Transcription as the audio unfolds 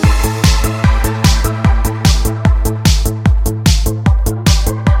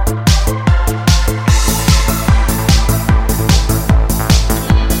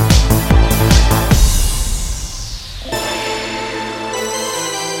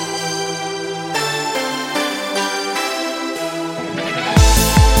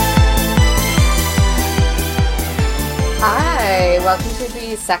welcome to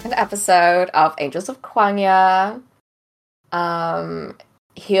the second episode of Angels of Kwangya.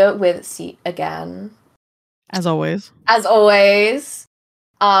 Here with C again. As always. We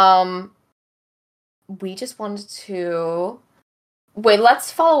just wanted to... Wait,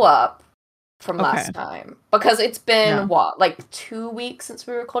 let's follow up from last time. Because it's been, like 2 weeks since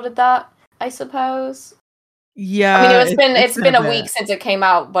we recorded that, I suppose? Yeah. I mean, it's been a week since it came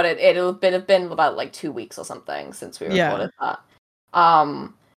out, but it'll have been about like 2 weeks or something since we recorded that.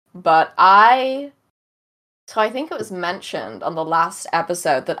 But I think it was mentioned on the last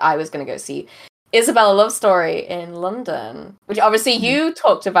episode that I was going to go see Isabella Love Story in London, which obviously you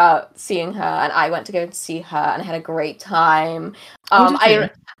talked about seeing her, and I went to go see her and I had a great time. I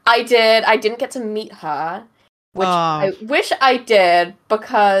didn't get to meet her, which I wish I did,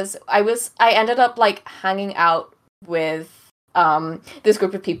 because I ended up like hanging out with this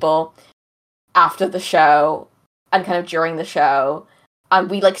group of people after the show and kind of during the show, and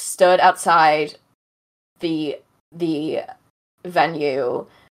we like stood outside the venue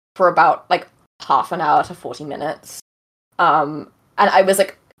for about like half an hour to 40 minutes. And I was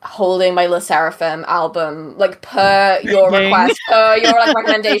like holding my Le Seraphim album, like per your request, per your like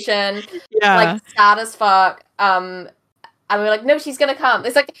recommendation, like sad as fuck. And we were like, no, she's gonna come.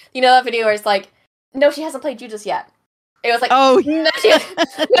 It's like, you know that video where it's like, no, she hasn't played Judas yet. It was like, no,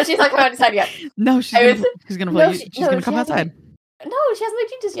 she's not coming outside yet. No, she's gonna play. She's gonna come outside. No, she hasn't played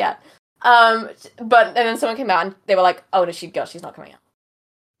Judas yet. And then someone came out and they were like, oh no, she's not coming out.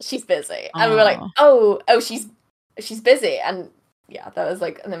 She's busy. And we were like, oh, she's busy. And yeah, that was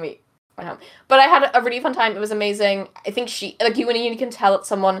like, and then we went home. But I had a really fun time. It was amazing. I think when you can tell it's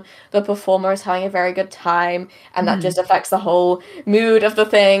someone, the performer is having a very good time, and that just affects the whole mood of the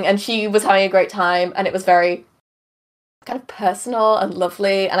thing. And she was having a great time, and it was very kind of personal and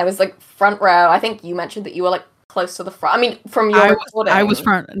lovely. And I was like front row. I think you mentioned that you were like close to the front. I mean, from your recording. I was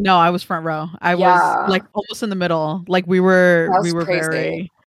front row. I was like almost in the middle. Like we were crazy.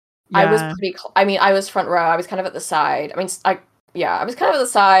 Very... Yeah. I was pretty. I was front row. I was kind of at the side. I was kind of at the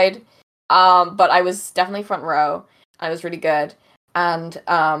side. But I was definitely front row. I was really good, and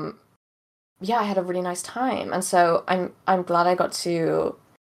I had a really nice time. And so I'm glad I got to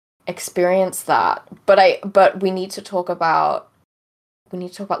experience that. But we need to talk about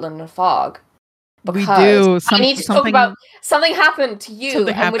London Fog. Because we do. I need to talk about something happened to you,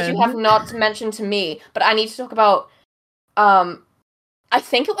 which you have not mentioned to me. But I need to talk about. I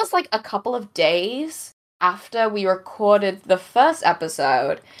think it was like a couple of days after we recorded the first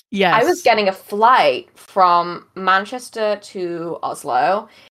episode. Yes. I was getting a flight from Manchester to Oslo,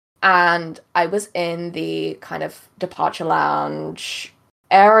 and I was in the kind of departure lounge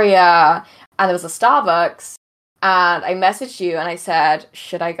area, and there was a Starbucks, and I messaged you and I said,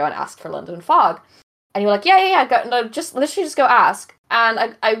 should I go and ask for London Fog? And you were like, yeah, go, no, just literally just go ask.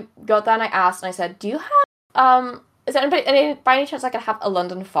 And I got there and I asked, and I said, do you have is there anybody, by any chance I could have a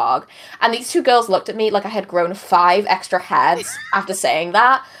London Fog? And these two girls looked at me like I had grown 5 extra heads after saying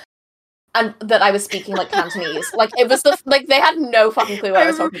that, and that I was speaking like Cantonese. Like it was like they had no fucking clue what I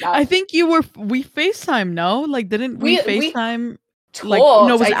was talking about. I think we FaceTime, no? Like didn't we FaceTime? Talked, like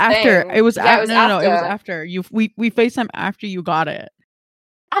no, it was after. Think. It was after. No, it was after. We FaceTime after you got it.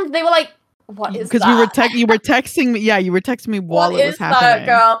 And they were like, "What is that?" Because you were texting me. Yeah, you were texting me while it was happening. What is that,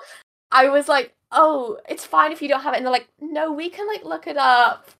 girl? I was like, oh, it's fine if you don't have it. And they're like, no, we can like look it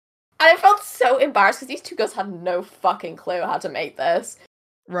up. And I felt so embarrassed because these two girls had no fucking clue how to make this.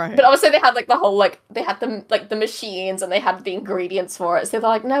 Right. But obviously they had like the whole they had the machines and they had the ingredients for it. So they're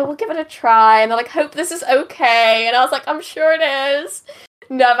like, no, we'll give it a try. And they're like, hope this is okay. And I was like, I'm sure it is.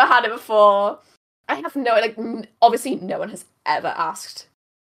 Never had it before. I have obviously no one has ever asked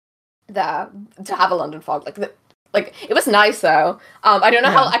there to have a London Fog. Like it was nice though. I don't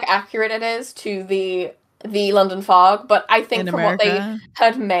know how accurate it is to the London Fog, but I think from what they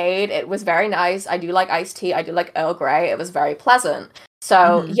had made, it was very nice. I do like iced tea. I do like Earl Grey. It was very pleasant.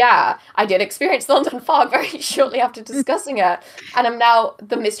 So I did experience the London Fog very shortly after discussing it, and now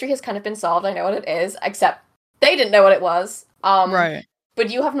the mystery has kind of been solved. I know what it is, except they didn't know what it was. Right.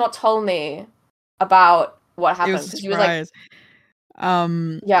 But you have not told me about what happened. It was a surprise.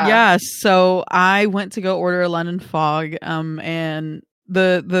 So I went to go order a London Fog, and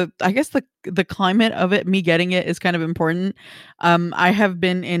I guess the climate of it, me getting it, is kind of important. I have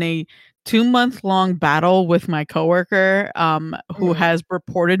been in a 2-month-long battle with my coworker, who has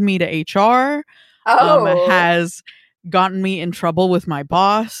reported me to HR, has gotten me in trouble with my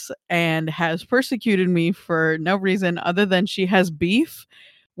boss, and has persecuted me for no reason other than she has beef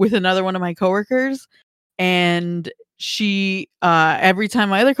with another one of my coworkers, and she every time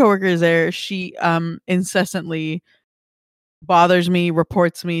my other coworker is there, she incessantly bothers me,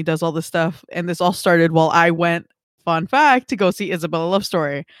 reports me, does all this stuff. And this all started while I went, fun fact, to go see Isabella Love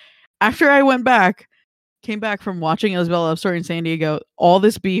Story. After I came back from watching Isabella Love Story in San Diego, all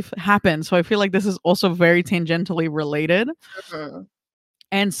this beef happened. So I feel like this is also very tangentially related. Mm-hmm.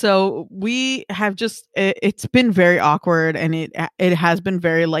 And so we have just, it's been very awkward, and it has been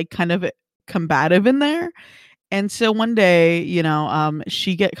very like kind of combative in there. And so one day,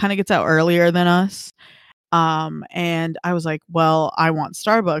 she kind of gets out earlier than us. And I was like, well, I want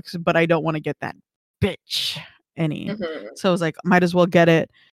Starbucks, but I don't want to get that bitch any. Mm-hmm. So I was like, might as well get it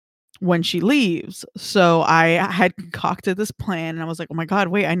when she leaves. So I had concocted this plan, and I was like, oh my God,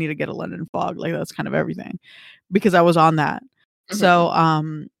 wait, I need to get a London Fog. Like, that's kind of everything, because I was on that. Mm-hmm.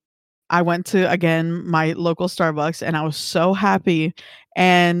 So I went to, again, my local Starbucks, and I was so happy.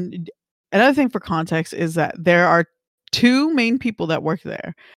 And another thing for context is that there are two main people that work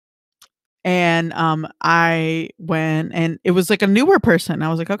there. And I went, and it was like a newer person. I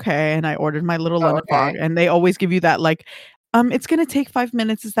was like, okay. And I ordered my little London Fog, and they always give you that like, it's going to take 5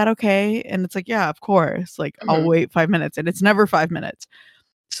 minutes. Is that okay? And it's like, yeah, of course. Like, I'll wait 5 minutes, and it's never 5 minutes.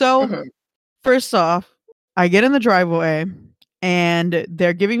 So first off, I get in the driveway, and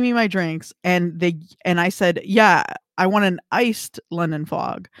they're giving me my drinks, and I said, yeah, I want an iced London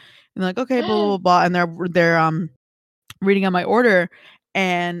Fog. And they're like, okay, blah, blah, blah. And they're reading on my order,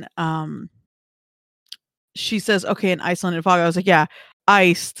 and she says, okay, an iced London Fog. I was like, yeah,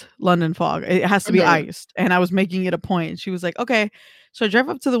 iced London Fog. It has to be iced. And I was making it a point. She was like, okay. So I drive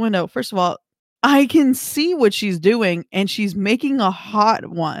up to the window. First of all, I can see what she's doing, and she's making a hot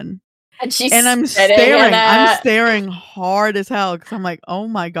one. And I'm staring hard as hell, because I'm like, oh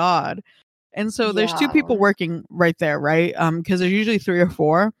my God. And so there's two people working right there, right? Because there's usually 3 or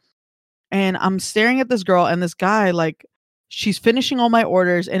 4. And I'm staring at this girl, and this guy, like, she's finishing all my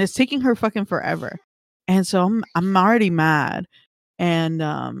orders, and it's taking her fucking forever. And so I'm already mad. And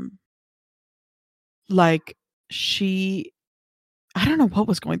like, I don't know what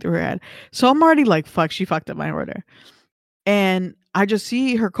was going through her head. So I'm already like, fuck, she fucked up my order. And I just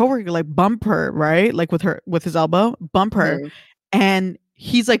see her coworker like bump her, right? Like with his elbow, bump her. And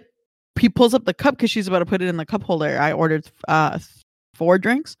he's like, he pulls up the cup because she's about to put it in the cup holder. I ordered 4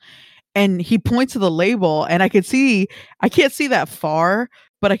 drinks. And he points to the label, and I can't see that far,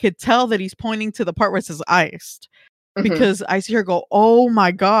 but I could tell that he's pointing to the part where it says iced, because I see her go, oh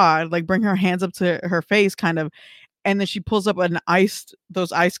my God, like bring her hands up to her face kind of. And then she pulls up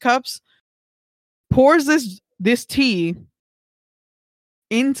those ice cups, pours this tea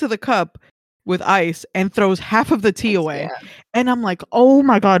into the cup with ice, and throws half of the tea away. Yeah. And I'm like, oh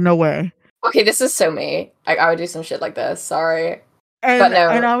my God, no way. Okay, this is so me. I would do some shit like this. Sorry. And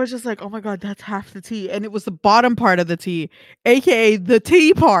I was just like, oh my God, that's half the tea. And it was the bottom part of the tea, aka the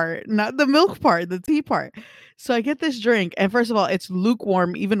tea part, not the milk part, the tea part. So I get this drink, and first of all, it's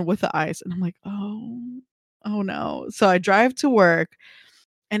lukewarm even with the ice. And I'm like, oh no. So I drive to work,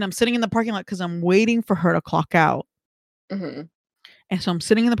 and I'm sitting in the parking lot because I'm waiting for her to clock out. And so I'm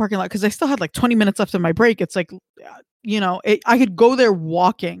sitting in the parking lot because I still had like 20 minutes left of my break. It's like, I could go there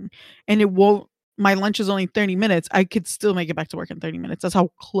walking, and my lunch is only 30 minutes. I could still make it back to work in 30 minutes. That's how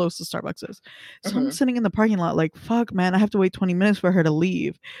close the Starbucks is. So I'm sitting in the parking lot like, fuck, man, I have to wait 20 minutes for her to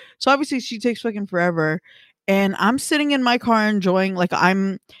leave. So obviously she takes fucking forever. And I'm sitting in my car enjoying, like,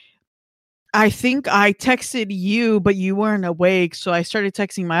 I think I texted you, but you weren't awake. So I started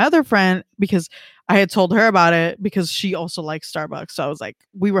texting my other friend because I had told her about it, because she also likes Starbucks. So I was like,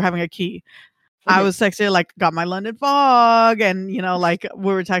 we were having a key. I was texting, like, got my London Fog, and, like,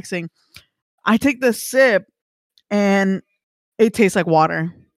 we were texting. I take this sip, and it tastes like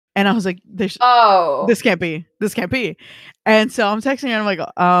water. And I was like, this can't be. And so I'm texting her, and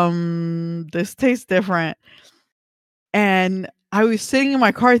I'm like, this tastes different. And I was sitting in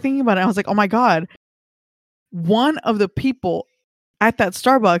my car thinking about it. I was like, oh my God, one of the people at that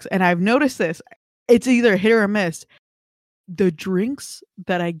Starbucks, and I've noticed this, it's either hit or miss. The drinks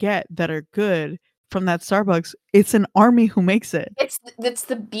that I get that are good from that Starbucks, it's an army who makes it. It's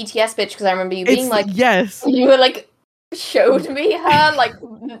the BTS bitch, because I remember you being like, yes, you were like, showed me her like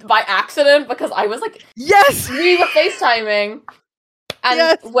by accident, because I was like, yes, we were FaceTiming,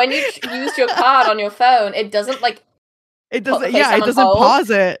 and when you used your card on your phone, it doesn't like, it doesn't pause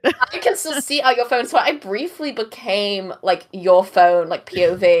it. I can still see out your phone, so I briefly became like your phone, like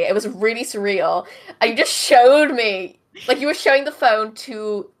POV. It was really surreal, and you just showed me, like, you were showing the phone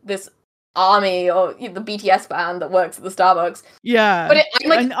to this army or the BTS band that works at the Starbucks. Yeah, but I'm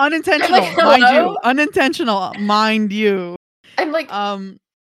like, unintentional, mind you. Unintentional, mind you. I'm like,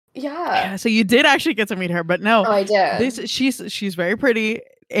 yeah. So you did actually get to meet her, but no, I did. She's very pretty.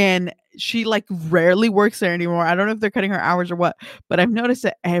 and she like rarely works there anymore. I don't know if they're cutting her hours or what, but I've noticed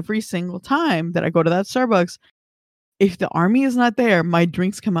that every single time that I go to that Starbucks, if the army is not there, my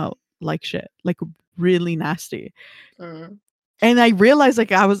drinks come out like shit, like really nasty. And I realized,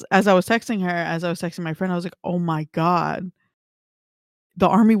 like, as I was texting my friend, I was like, oh my God, the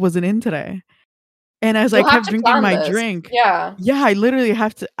army wasn't in today. And as I kept drinking my drink, yeah, I literally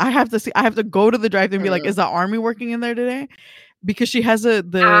have to go to the drive-thru and be like, is the army working in there today? Because she has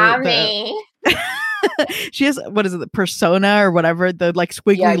army. She has, what is it, the Persona or whatever, the like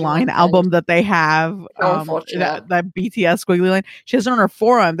squiggly line album that they have. Unfortunate. That BTS squiggly line. She has it on her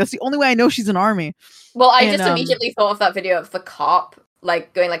forearm. That's the only way I know she's an army. Well, I just immediately thought of that video of the cop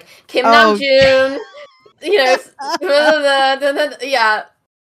like going like Kim Namjoon, you know, yeah.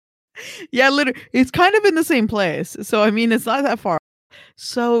 Yeah, literally, it's kind of in the same place. So I mean, it's not that far.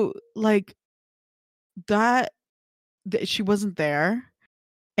 So like that she wasn't there.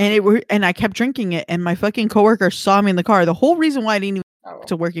 And I kept drinking it, and my fucking coworker saw me in the car. The whole reason why I didn't even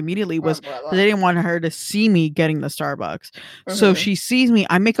to work immediately was because they didn't want her to see me getting the Starbucks. So she sees me,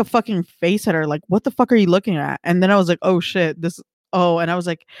 I make a fucking face at her, like, what the fuck are you looking at? And then I was like, oh shit, and I was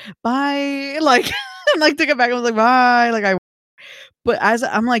like, bye, like, and like took it back. I was like, bye, like but as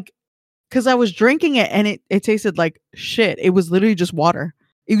I'm like, because I was drinking it and it tasted like shit. It was literally just water.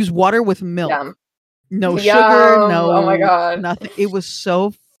 It was water with milk. Yum. No sugar, no, oh my God, nothing. It was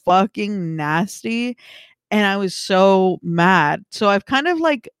so fucking nasty, and I was so mad. So I've kind of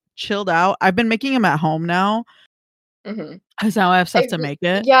like chilled out. I've been making them at home now, because now I have stuff to make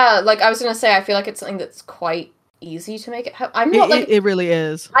it. Yeah, like I was gonna say, I feel like it's something that's quite easy to make at home. I'm not like it really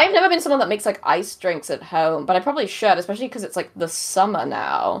is. I've never been someone that makes like iced drinks at home, but I probably should, especially because it's like the summer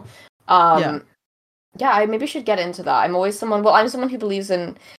now. Yeah, I maybe should get into that. I'm someone who believes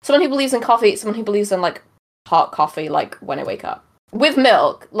in coffee, someone who believes in like hot coffee, like when I wake up. With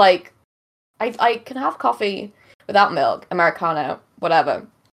milk. Like I can have coffee without milk, Americano, whatever.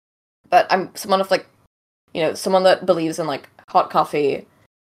 But I'm someone of like, you know, someone that believes in like hot coffee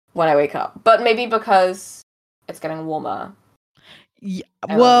when I wake up. But maybe because it's getting warmer. Yeah,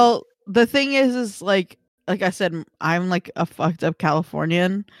 well, the thing is like I said, I'm like a fucked up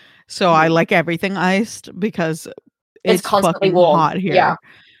Californian. So I like everything iced because it's constantly warm. Hot here. Yeah.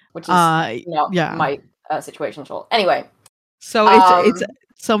 Which is not my situation at all. Anyway. So it's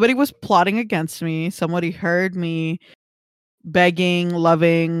somebody was plotting against me. Somebody heard me begging,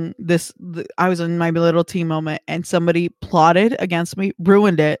 loving this. I was in my little tea moment, and somebody plotted against me,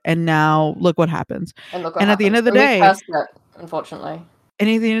 ruined it, and now look what happens. And at the end of the day, unfortunately. And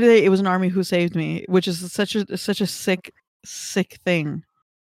at the end of the day, it was an army who saved me, which is such a sick thing.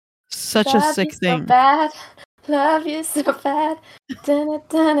 Such a sick thing. So bad. Love you so bad.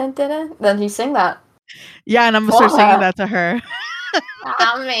 Then you sing that. Yeah, and I'm gonna start singing that to her.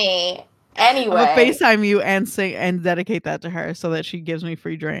 Me. Anyway, I'm gonna FaceTime you and sing and dedicate that to her so that she gives me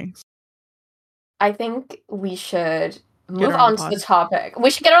free drinks. I think we should move on to the topic. We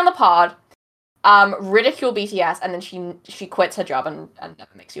should get her on the pod. Ridicule BTS, and then she quits her job and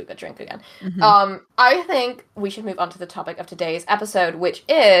never makes you a good drink again. I think we should move on to the topic of today's episode, which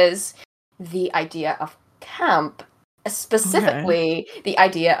is the idea of camp, specifically the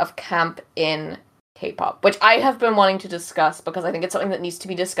idea of camp in K-pop, which I have been wanting to discuss because I think it's something that needs to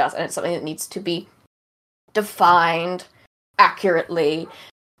be discussed, and it's something that needs to be defined accurately.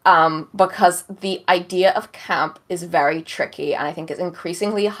 Because the idea of camp is very tricky, and I think it's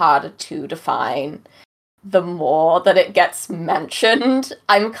increasingly harder to define the more that it gets mentioned.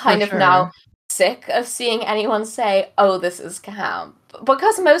 I'm kind of now sick of seeing anyone say, oh, this is camp.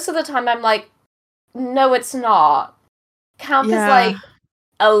 Because most of the time I'm like, no, it's not. Camp is like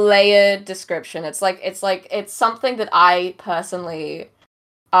a layered description. It's something that I personally,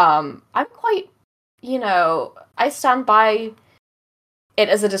 I'm quite, I stand by it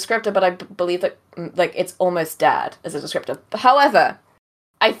as a descriptor, but I believe that like it's almost dead as a descriptor. However,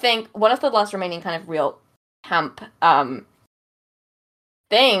 I think one of the last remaining kind of real camp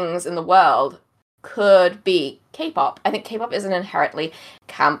things in the world could be K-pop. I think K-pop is an inherently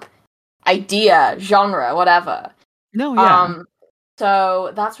camp idea, genre, whatever. No, yeah.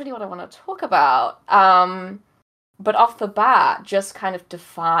 So that's really what I want to talk about. But off the bat, just kind of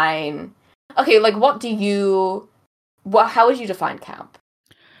define. Okay, like how would you define camp?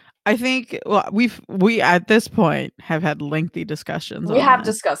 I think we at this point have had lengthy discussions. We have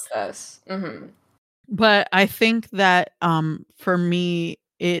discussed this, but I think that for me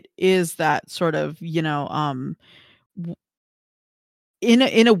it is that sort of in a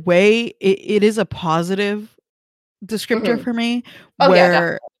way it is a positive descriptor for me,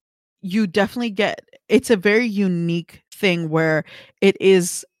 where you definitely get, it's a very unique thing where it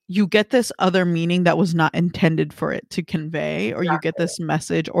is, you get this other meaning that was not intended for it to convey, or you get this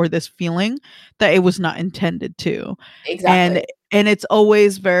message or this feeling that it was not intended to. Exactly. And it's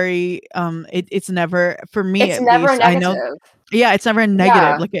always very it's never, for me It's at never least, I know, negative. yeah, it's never negative.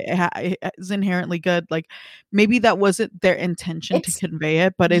 Yeah. Like it is inherently good. Like maybe that wasn't their intention to convey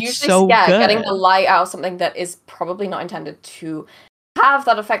it, but it's Usually, so good. getting the light out of something that is probably not intended to have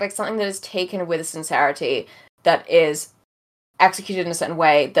that effect, like something that is taken with sincerity, that is executed in a certain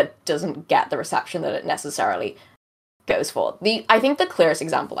way that doesn't get the reception that it necessarily goes for. I think the clearest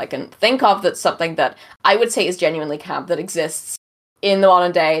example I can think of that's something that I would say is genuinely camp, that exists in the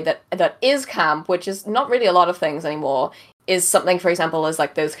modern day, that is camp, which is not really a lot of things anymore, is something, for example, as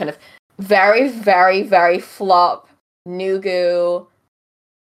like those kind of very, very, very flop Nugu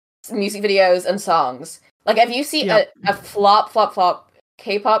music videos and songs. Like, if you see a flop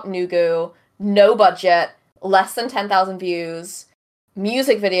K-pop Nugu, no budget, less than 10,000 views,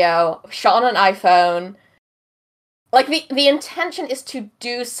 music video, shot on an iPhone, like, the intention is to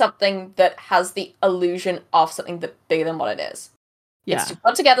do something that has the illusion of something that bigger than what it is. Yeah. It's to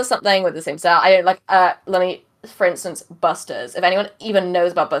put together something with the same style. I don't like, let me, for instance, Busters. If anyone even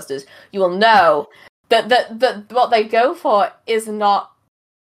knows about Busters, you will know that what they go for is not,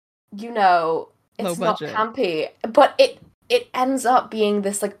 you know, it's not campy, but it ends up being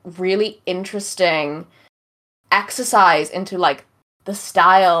this, like, really interesting exercise into, like, the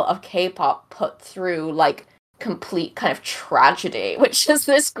style of K-pop put through, like, complete kind of tragedy, which is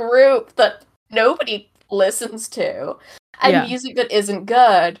this group that nobody listens to, and music that isn't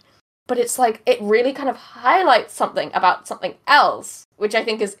good, but it's like, it really kind of highlights something about something else, which I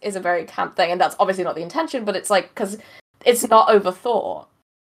think is a very camp thing, and that's obviously not the intention, but it's like, because it's not overthought.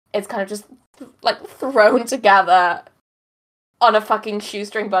 It's kind of just, like, thrown together on a fucking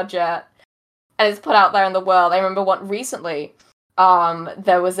shoestring budget, and it's put out there in the world. I remember recently,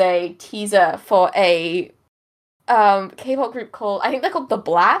 there was a teaser for a K-pop group called, I think they're called The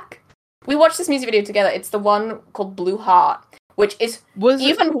Black. We watched this music video together. It's the one called Blue Heart, which is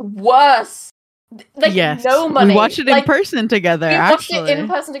even worse. Like, no money. We watched it in person together, We watched it in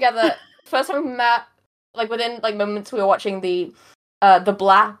person together. First time we met, like, within, like, moments we were watching the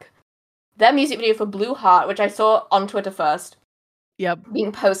Black, their music video for Blue Heart, which I saw on Twitter first.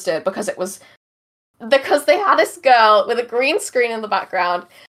 Being posted because they had this girl with a green screen in the background,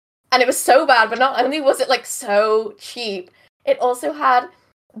 and it was so bad, but not only was it, like, so cheap, it also had,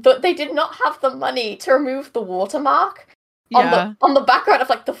 they did not have the money to remove the watermark on the background of,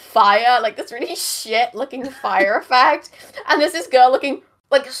 like, the fire, like, this really shit looking fire effect, and there's this girl looking,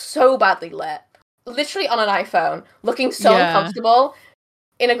 like, so badly lit, literally on an iPhone, looking so uncomfortable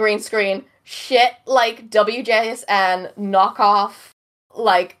in a green screen, shit, like, WJSN knockoff,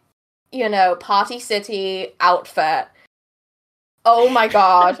 like, you know, Party City outfit. Oh my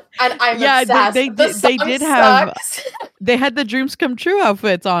god. And I'm obsessed. They did have, they had the Dreams Come True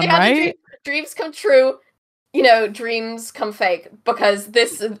outfits on, right? Dreams come true, you know, dreams come fake, because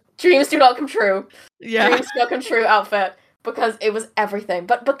this, dreams do not come true. Dreams do not come true outfit, because it was everything.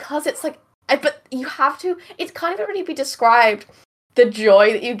 But because it's like, but you have to, it's kind of already be described, the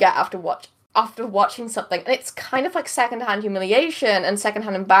joy that you get after watching something, and it's kind of like secondhand humiliation and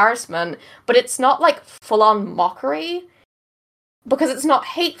secondhand embarrassment, but it's not like full-on mockery, because it's not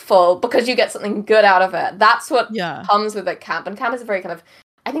hateful, because you get something good out of it. That's what comes with it, camp. And camp is a very kind of,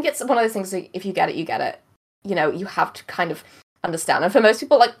 I think it's one of those things that if you get it, you get it. You know, you have to kind of understand. And for most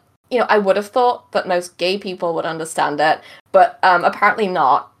people, like, you know, I would have thought that most gay people would understand it, but apparently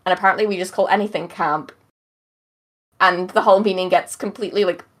not. And apparently we just call anything camp, and the whole meaning gets completely,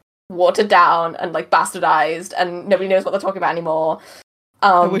 like, watered down and, like, bastardized, and nobody knows what they're talking about anymore.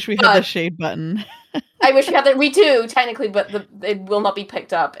 I wish we had the shade button. I wish we had that. We do, technically, but it will not be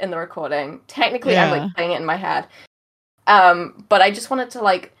picked up in the recording. Technically, I'm, like, playing it in my head. But I just wanted to,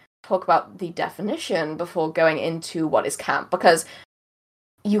 like, talk about the definition before going into what is camp, because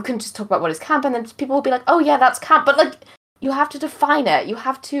you can just talk about what is camp, and then people will be like, oh yeah, that's camp, but, like, you have to define it. You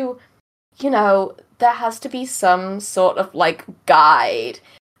have to, you know, there has to be some sort of, like, guide.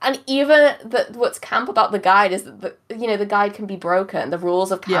 And even what's camp about the guide is that, you know, the guide can be broken. The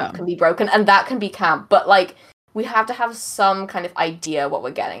rules of camp can be broken, and that can be camp. But, like, we have to have some kind of idea what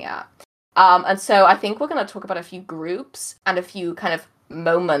we're getting at. And so I think we're going to talk about a few groups and a few kind of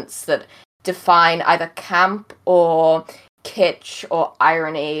moments that define either camp or kitsch or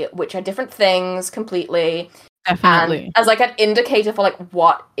irony, which are different things completely. Definitely. And as, like, an indicator for, like,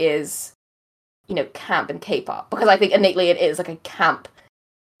 what is, you know, camp in K-pop. Because I think innately it is, like, a camp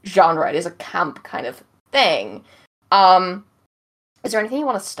genre. It is a camp kind of thing. Is there anything you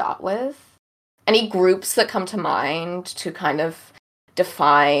want to start with? any groups that come to mind to kind of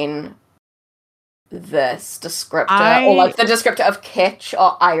define this descriptor, or like the descriptor of kitsch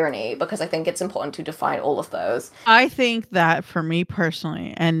or irony, because I think it's important to define all of those. I think that for me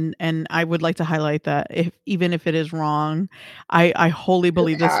personally, and I would like to highlight that even if it is wrong, I wholly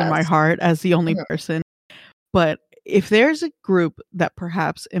believe this in my heart as the only person. But if there's a group that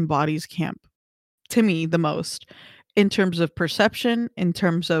perhaps embodies camp to me the most, in terms of perception, in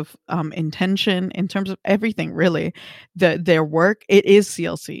terms of intention, in terms of everything, really, their work, it is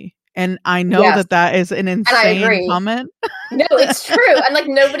CLC. And I know that is an insane comment. No, it's true. And like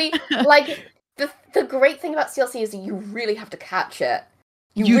nobody, like the great thing about CLC is that you really have to catch it.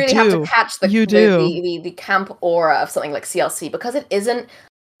 You really have to catch the camp aura of something like CLC, because it isn't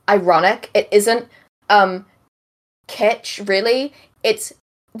ironic. It isn't kitsch, really.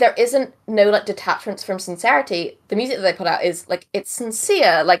 There isn't no like detachments from sincerity. The music that they put out is like, it's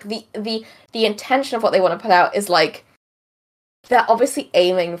sincere. Like the intention of what they want to put out is like, they're obviously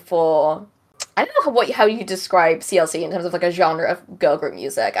aiming for, I don't know how you describe CLC in terms of like a genre of girl group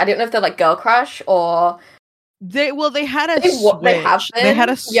music. I don't know if they're like girl crush or they had a switch. They had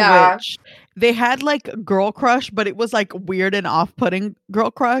a switch. Yeah. They had like girl crush, but it was like weird and off-putting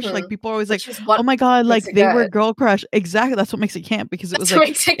girl crush. Like people are always like, "Oh my god, like they were girl crush." Exactly, that's what makes it camp, because it was like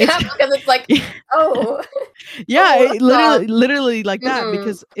makes it camp, because it's like, oh, yeah, literally like that,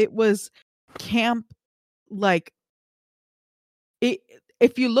 because it was camp. Like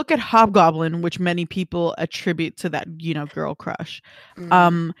if you look at Hobgoblin, which many people attribute to that, girl crush,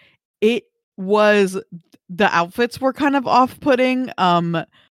 it was, the outfits were kind of off-putting.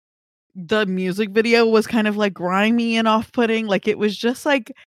 The music video was kind of like grimy and off-putting. Like it was just like,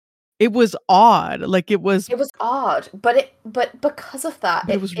 it was odd. Like it was odd, but because of that,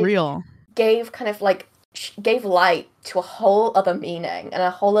 it was real. Gave kind of like gave light to a whole other meaning and a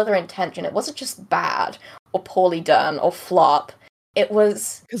whole other intention. It wasn't just bad or poorly done or flop. It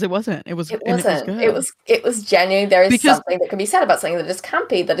was, because it wasn't. It was. It wasn't. It was genuine. There is something that can be said about something that is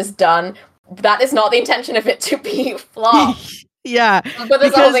campy, that is done. That is not the intention of it to be flop. Yeah, but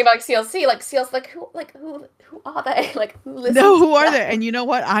there's the whole thing about CLC. Like CLC, who are they? Like who listens? No, who are they? And you know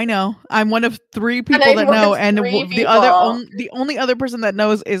what? I know. I'm one of 3 people that know, and the only other person that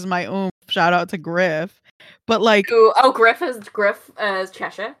knows is my shout out to Griff. But like, Griff is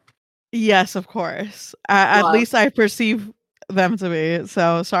Cheshire. Yes, of course. At least I perceive them to be.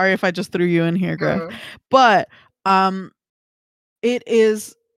 So sorry if I just threw you in here, Griff. But it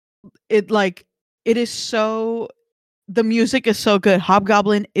is so, the music is so good.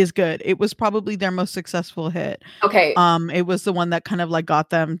 Hobgoblin is good. It was probably their most successful hit. Okay. It was the one that kind of like got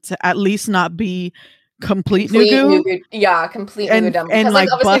them to at least not be complete Nugu. Yeah, complete Nugu. And like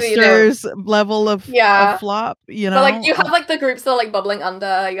Buster's level of flop, But like you have like the groups that are like bubbling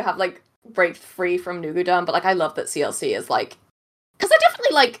under. You have like break free from Nugudom, but like I love that CLC is like, because they're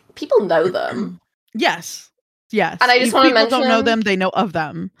definitely like, people know them. Yes. And I just want to mention, people don't know them, they know of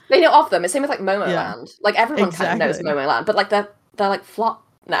them. They know of them. It's same with like Momoland. Like everyone kind of knows Momoland, but like they're like flop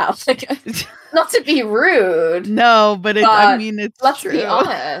now. Like, not to be rude. No, but I mean, it's let's true. be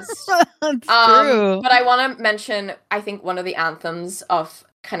honest. It's true. But I want to mention, I think one of the anthems of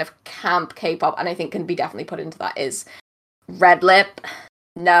kind of camp K-pop, and I think can be definitely put into that, is Red Lip.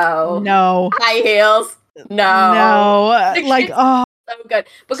 No. High heels. No. Like, so good,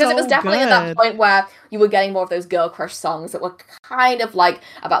 because it was definitely at that point where you were getting more of those girl crush songs that were kind of like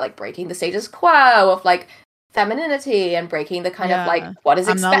about like breaking the status quo of like femininity and breaking the kind of like what is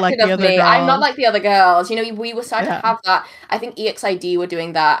expected of me. I'm not like the other girls. We were starting to have that. I think EXID were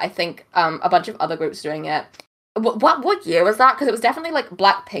doing that. I think a bunch of other groups doing it. What year was that? Because it was definitely like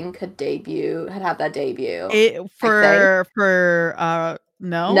Blackpink had had their debut.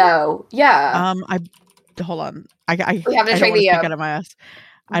 No. Yeah. Hold on. I we have to check the out of my ass.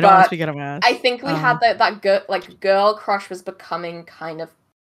 I don't want to speak out of my ass. I think we had that girl crush was becoming kind of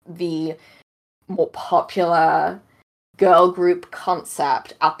the more popular girl group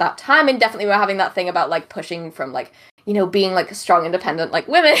concept at that time, and definitely we're having that thing about like pushing from like being like strong independent like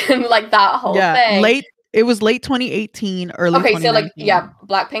women like that whole thing. It was late 2018, early 2019. So like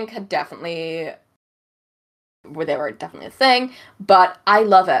Blackpink had definitely. They were definitely a thing, but I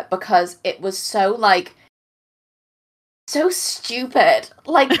love it because it was so like so stupid.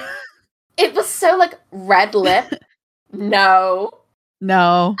 Like it was so like Red Lip. No.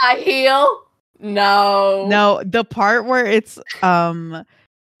 High heel. No. The part where it's so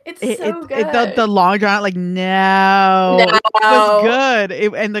good. The long drawn like no. It was good.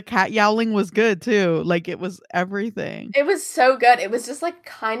 And the cat yowling was good too. Like it was everything. It was so good. It was just like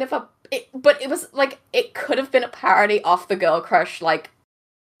kind of but it was like it could have been a parody off the girl crush like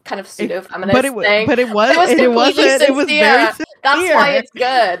kind of pseudo-feminist thing. But it was completely sincere. It was very sincere. That's why it's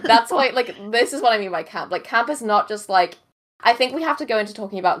good. That's why, like, this is what I mean by camp. Like, camp is not just, like... I think we have to go into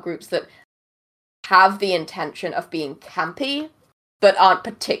talking about groups that have the intention of being campy, but aren't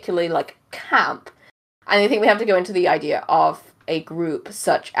particularly, like, camp. And I think we have to go into the idea of a group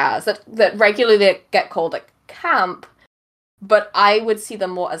such as... That regularly get called, like, camp, but I would see them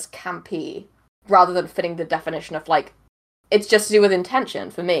more as campy, rather than fitting the definition of, like, it's just to do with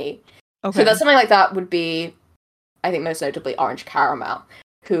intention for me. Okay. So that something like that would be, I think most notably, Orange Caramel,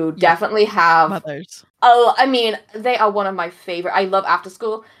 who definitely have... Mothers. Oh, I mean, they are one of my favorite. I love After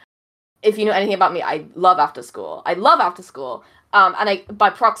School. If you know anything about me, I love After School. And I,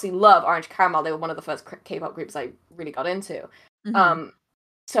 by proxy, love Orange Caramel. They were one of the first K-pop groups I really got into. Mm-hmm.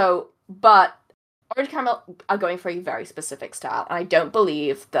 But Orange Caramel are going for a very specific style, and I don't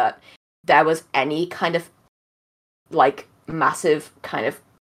believe that there was any kind of, like, massive kind of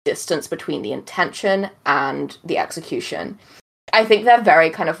distance between the intention and the execution. I think they're very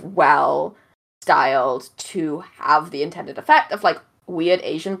kind of well styled to have the intended effect of, like, weird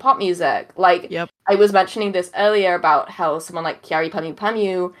Asian pop music. Like, I was mentioning this earlier about how someone like Kyary Pamyu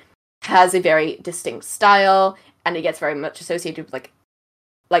Pamyu has a very distinct style, and it gets very much associated with,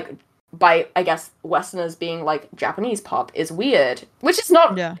 like by, I guess, Westerners being like, Japanese pop is weird, which is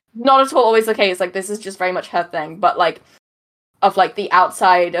not at all always the case. Like, this is just very much her thing, but, like, of, like, the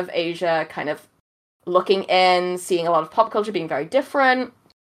outside of Asia kind of looking in, seeing a lot of pop culture being very different.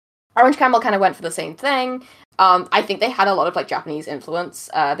 Orange Caramel kind of went for the same thing. I think they had a lot of, like, Japanese influence.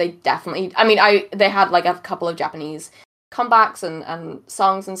 They definitely, I mean, they had, like, a couple of Japanese comebacks and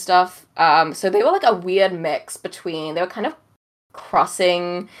songs and stuff. So they were, like, a weird mix between, they were kind of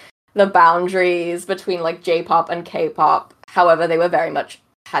crossing the boundaries between, like, J-pop and K-pop. However, they were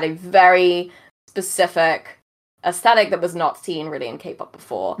had a very specific aesthetic that was not seen really in K-pop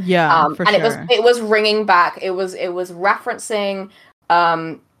before. For and sure. it was ringing back. It was referencing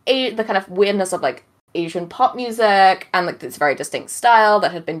the kind of weirdness of, like, Asian pop music and, like, this very distinct style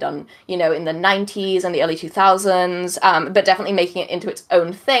that had been done, you know, in the 90s and the early 2000s, but definitely making it into its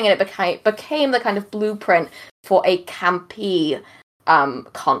own thing, and it became the kind of blueprint for a campy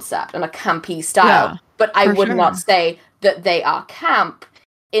concept and a campy style. But I would not say that they are camp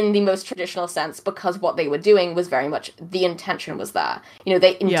in the most traditional sense, because what they were doing was very much, the intention was there. You know,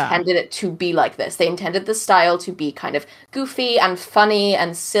 they intended it to be like this. They intended the style to be kind of goofy and funny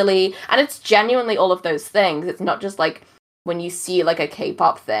and silly, and it's genuinely all of those things. It's not just, like, when you see, like, a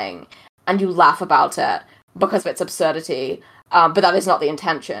K-pop thing and you laugh about it because of its absurdity, but that is not the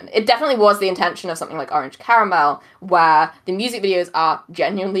intention. It definitely was the intention of something like Orange Caramel, where the music videos are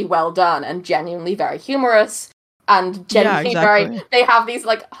genuinely well done and genuinely very humorous, and genuinely very, they have these,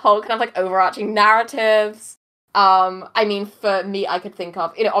 like, whole kind of, like, overarching narratives. I mean, for me, I could think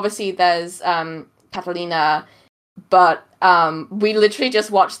of, you know, obviously there's Catalina, but we literally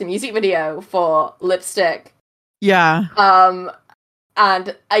just watched the music video for Lipstick. And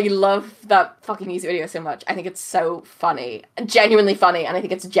I love that fucking music video so much. I think it's so funny, genuinely funny, and I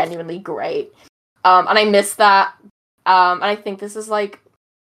think it's genuinely great. And I miss that. And I think this is, like,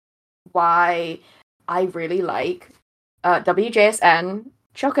 why I really like WJSN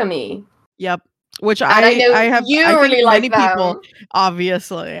Chocome. Which I have you I really think like many them. people,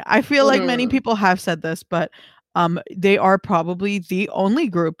 obviously. I feel like many people have said this, but they are probably the only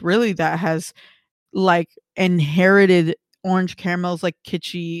group really that has, like, inherited Orange Caramel's, like,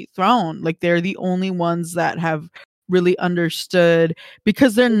 kitschy throne. Like, they're the only ones that have really understood,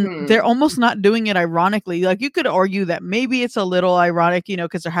 because they're almost not doing it ironically. Like, you could argue that maybe it's a little ironic, you know,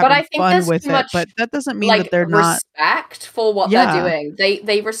 because they're having fun with it, but that doesn't mean, like, that they're not respect for what they're doing.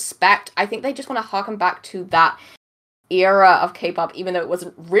 They respect. I think they just want to harken back to that era of K-pop, even though it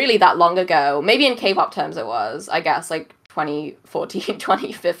wasn't really that long ago. Maybe in K-pop terms it was, I guess, like 2014,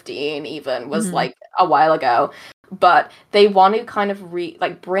 2015 even was like a while ago. But they want to kind of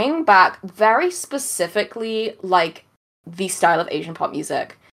bring back very specifically, like, the style of Asian pop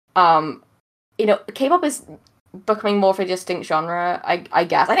music. You know, K-pop is becoming more of a distinct genre, I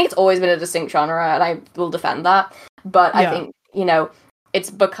guess. I think it's always been a distinct genre, and I will defend that. But I think, you know, it's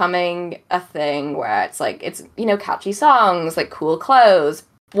becoming a thing where it's, like, it's, you know, catchy songs, like, cool clothes.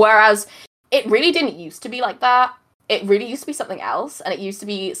 Whereas it really didn't used to be like that. It really used to be something else, and it used to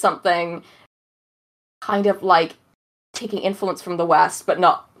be something kind of, like, taking influence from the West, but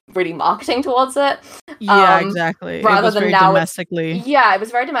not really marketing towards it. Exactly. Rather it was than very now domestically. It was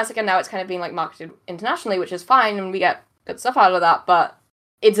very domestic, and now it's kind of being, like, marketed internationally, which is fine, and we get good stuff out of that, but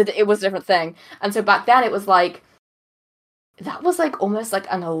it was a different thing. And so back then it was, like, that was, like, almost like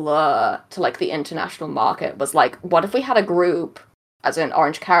an allure to, like, the international market, was, like, what if we had a group as in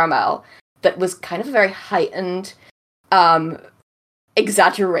Orange Caramel, that was kind of a very heightened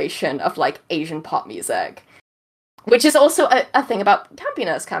exaggeration of like Asian pop music. Which is also a thing about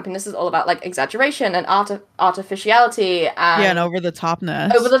campiness. Campiness is all about like exaggeration and artificiality and over the topness.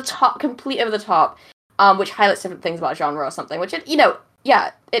 Complete over the top, which highlights different things about genre or something. Which it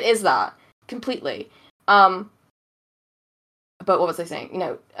is that completely. But what was I saying?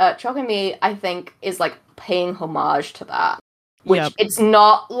 Chocome, I think, is like paying homage to that. Which it's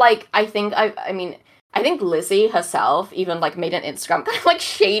not like I think Lizzie herself even like made an Instagram kind of like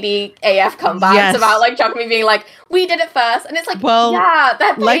shady AF comebacks about like Chocome being like, we did it first, and it's like,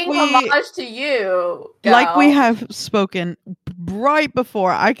 they're paying homage to you, girl. Like we have spoken right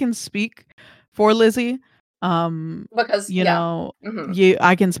before. I can speak for Lizzie, because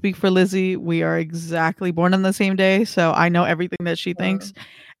I can speak for Lizzie. We are exactly born on the same day, so I know everything that she thinks.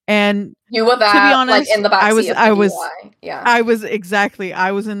 And you were there, to be honest, like in the backseat I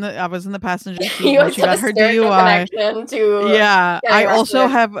was in the passenger seat when she got her DUI. I also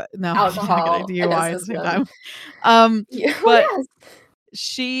have alcohol DUI at the same time. But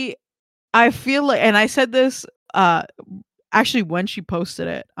I feel like, and I said this actually when she posted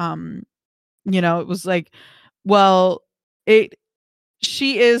it, it was like, well,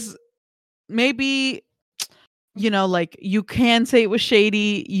 she is maybe, like you can say it was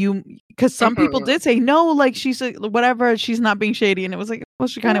shady, because some people did say no, like she's whatever, she's not being shady, and it was like, well,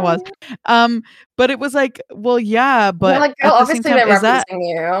 she kind of was, but it was like, well, yeah, but like, girl, obviously they're referencing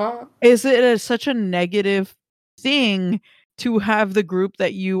you. Is it such a negative thing to have the group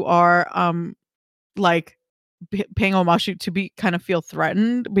that you are like paying homage to be kind of feel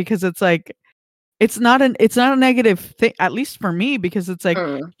threatened? Because it's like, it's not a negative thing, at least for me, because it's like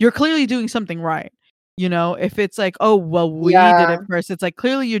you're clearly doing something right. If it's like, oh, well, we did it first, it's like,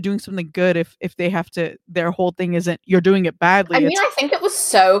 clearly you're doing something good. If they have to, their whole thing isn't, you're doing it badly. I mean, I think it was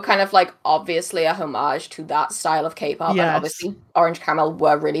so kind of like obviously a homage to that style of K-pop. And obviously Orange Caramel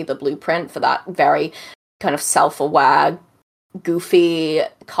were really the blueprint for that very kind of self-aware, goofy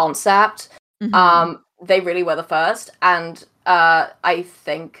concept. They really were the first. And I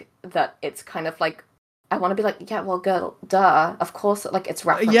think that it's kind of like, I want to be like, yeah, well, girl, duh, of course, like, it's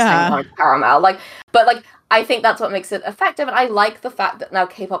referencing Orange Caramel, like, but, like, I think that's what makes it effective, and I like the fact that now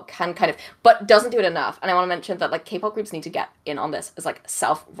K-pop can kind of, but doesn't do it enough, and I want to mention that, like, K-pop groups need to get in on this as, like,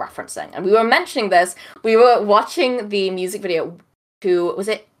 self-referencing, and we were mentioning this, we were watching the music video to,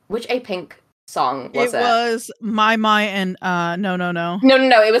 which A-Pink song was it? It was My and, No. No,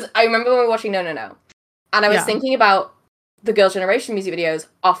 it was, I remember when we were watching No, and I was thinking about the Girls' Generation music videos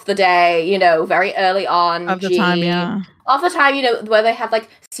off the day, very early on. Of the time, Off the time, where they had, like,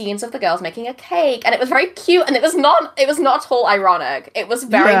 scenes of the girls making a cake, and it was very cute, and it was not at all ironic. It was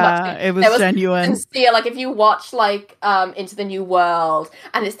very much... it was genuine. Sincere. Like, if you watch, like, Into the New World,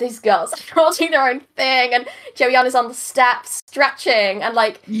 and it's these girls all doing their own thing, and Joeyeon is on the steps, stretching, and,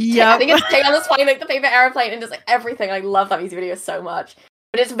 like, I think it's Taeyeon is flying, like, the favorite airplane, and just, like, everything. I love that music video so much.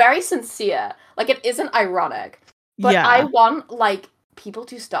 But it's very sincere. Like, it isn't ironic. But I want, like, people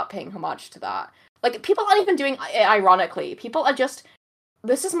to stop paying homage to that. Like, people aren't even doing it ironically. People are just...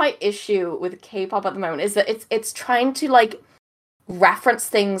 This is my issue with K-pop at the moment, is that it's trying to, like, reference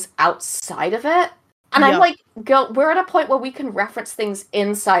things outside of it. And I'm like, girl, we're at a point where we can reference things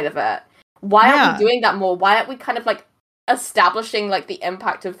inside of it. Why aren't we doing that more? Why aren't we kind of, like, establishing, like, the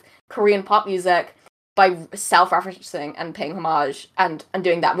impact of Korean pop music by self-referencing and paying homage and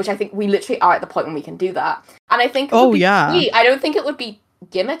doing that, which I think we literally are at the point when we can do that. And I think key. I don't think it would be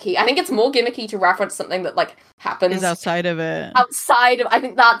gimmicky. I think it's more gimmicky to reference something that, like, happens is outside of it. I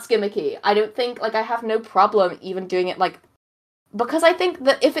think that's gimmicky. I don't think, like, I have no problem even doing it, like, because I think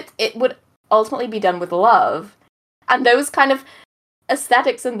that if it would ultimately be done with love, and those kind of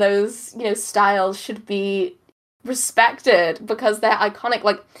aesthetics and those, styles should be respected because they're iconic.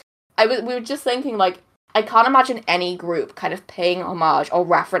 Like, we were just thinking, like, I can't imagine any group kind of paying homage or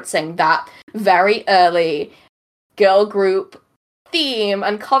referencing that very early girl group theme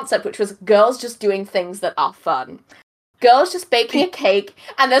and concept, which was girls just doing things that are fun. Girls just baking a cake,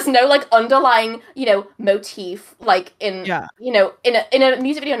 and there's no, like, underlying, motif, like, in, in a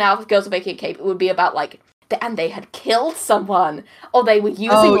music video now, if girls were baking a cake, it would be about, like, and they had killed someone, or they were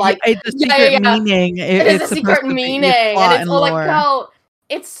using, it's a secret meaning. It's a secret meaning, and it's all like, girl,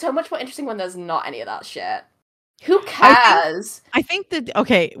 it's so much more interesting when there's not any of that shit. Who cares? I think that,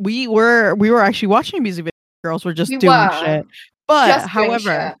 okay, we were actually watching a music video. Girls were just doing shit. But,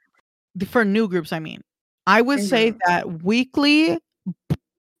 however, for new groups, I mean, I would say that weekly,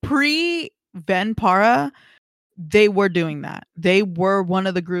 pre-Venpara, they were doing that. They were one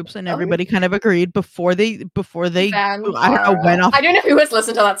of the groups, and everybody kind of agreed before they I don't know, went off. I don't know who has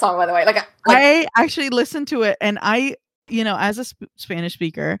listened to that song, by the way. Like I actually listened to it, and I, as a Spanish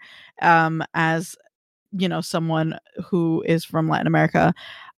speaker, as someone who is from Latin America,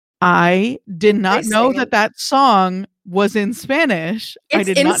 I did not know that song was in Spanish. I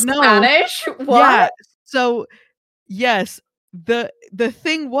did not know. Spanish? What? Yeah. So yes, the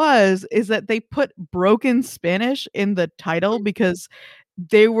thing is that they put broken Spanish in the title because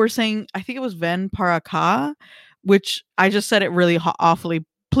they were saying, I think it was Ven para acá, which I just said it really awfully.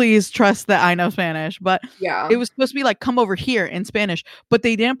 Please trust that I know Spanish, but it was supposed to be like come over here in Spanish, but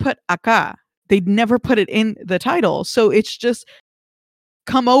they didn't put acá. They never put it in the title, so it's just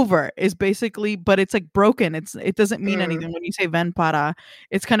come over is basically, but it's like broken. It doesn't mean anything when you say ven para.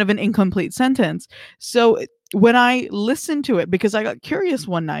 It's kind of an incomplete sentence. So when I listened to it, because I got curious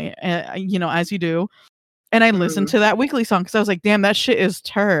one night, as you do, and I listened to that weekly song because I was like, damn, that shit is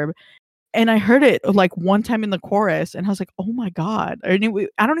turb. And I heard it like one time in the chorus, and I was like, oh my god. I don't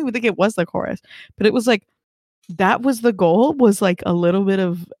even think it was the chorus, but it was like that was the goal, was like a little bit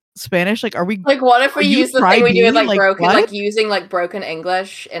of Spanish. Like, are we like, what if we use the thing we do with like broken, what? like using like broken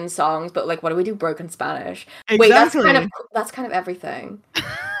English in songs, but like what do we do broken Spanish? Exactly. Wait, that's kind of everything.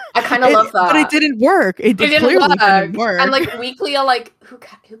 I kind of love that, but it didn't work. It clearly didn't work. And like weekly are like,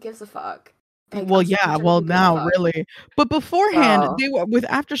 who gives a fuck? Like, well, yeah, well now really, but beforehand they were with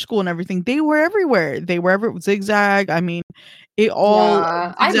After School and everything. They were everywhere. They were Zigzag. I mean, it all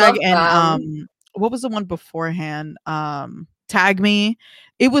Zigzag and what was the one beforehand? Tag Me.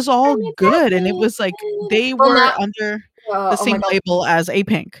 It was all good, and it was like they were under the same label as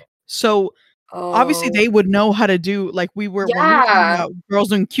A-Pink. So obviously they would know how to do, like we were when we were talking about girls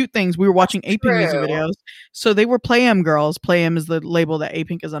doing cute things, we were watching A-Pink music videos. So they were Play-M girls. Play-M is the label that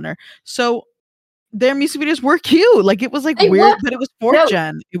A-Pink is under. So their music videos were cute. Like it was like weird, but it was fourth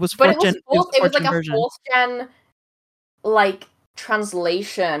gen. It was fourth gen. It was like a fourth gen like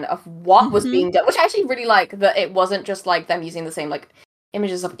translation of what was being done, which I actually really like, that it wasn't just like them using the same like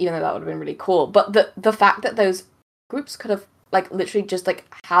images of, even though that would have been really cool, but the fact that those groups could have like literally just like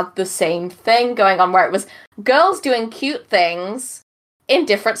had the same thing going on, where it was girls doing cute things in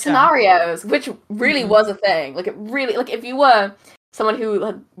different scenarios, which really was a thing. Like it really, like if you were someone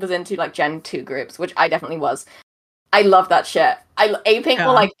who was into like Gen 2 groups, which I definitely was, I love that shit. A-Pink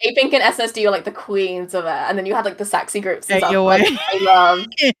were like, A-Pink and SNSD were like the queens of it, and then you had like the sexy groups and stuff. Like, I love.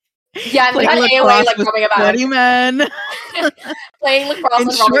 Yeah, and we had AOA like robbing a bank. Men. Playing lacrosse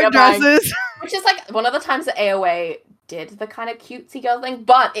and robbing a bank. Which is like one of the times that AOA did the kind of cutesy girl thing,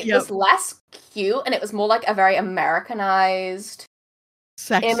 but it was less cute, and it was more like a very Americanized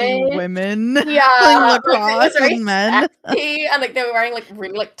sexy image. Women. Yeah. Playing lacrosse and men. Sexy, and like they were wearing like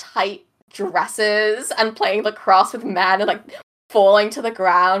really like tight dresses and playing lacrosse with men and like falling to the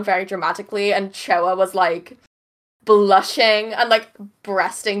ground very dramatically, and Choa was like blushing and like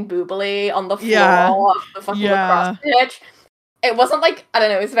breasting boobily on the floor of the fucking lacrosse pitch. It wasn't like, I don't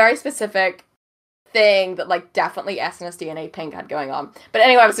know, it was a very specific thing that like definitely SNSD and A-Pink had going on. But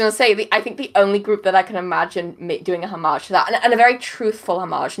anyway, I was going to say, I think the only group that I can imagine doing a homage to that, and a very truthful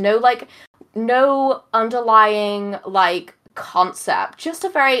homage, no underlying like concept, just a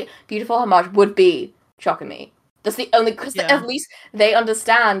very beautiful homage, would be Chocome. That's the only, because at least they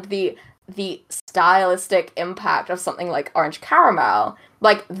understand the stylistic impact of something like Orange Caramel.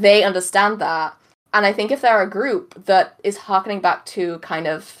 Like, they understand that. And I think if they're a group that is harkening back to kind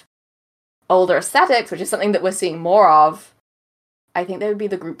of older aesthetics, which is something that we're seeing more of, I think they would be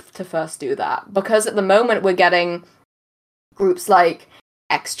the group to first do that. Because at the moment we're getting groups like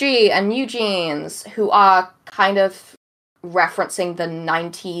XG and New Jeans who are kind of referencing the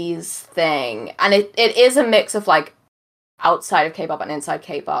 90s thing. And it is a mix of like outside of K-pop and inside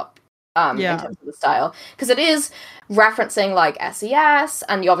K-pop. In terms of the style, because it is referencing like SES,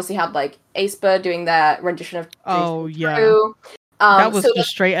 and you obviously had like aespa doing their rendition of True. That was just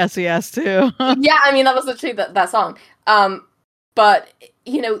straight SES too. Yeah, I mean that was literally that song. But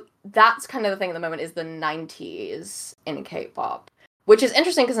you know, that's kind of the thing at the moment, is the 90s in K-pop, which is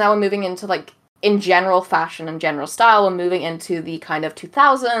interesting because now we're moving into like, in general fashion and general style, we're moving into the kind of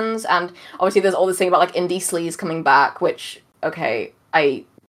 2000s, and obviously there's all this thing about like indie sleaze coming back, which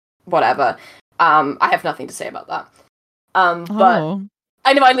whatever. I have nothing to say about that. But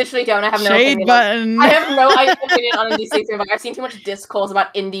I know I literally don't. I have no opinion. I have no opinion on indie sleaze. I've seen too much discourse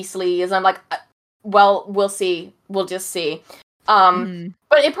about indie sleaze, and I'm like, well, we'll see. We'll just see. But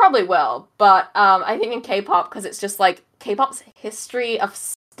it probably will. But I think in K-pop, because it's just like K-pop's history of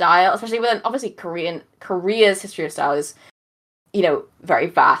style, especially within obviously Korea's history of style is very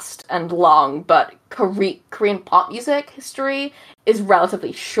vast and long, but Korean pop music history is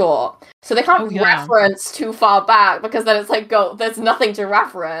relatively short. So they can't reference too far back, because then it's like, there's nothing to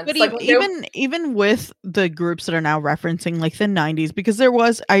reference. But like, even with the groups that are now referencing like the 90s, because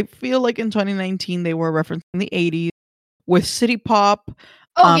I feel like in 2019 they were referencing the 80s with city pop.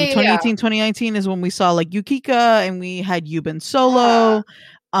 2018, 2019 is when we saw like Yukika, and we had Yuben Solo.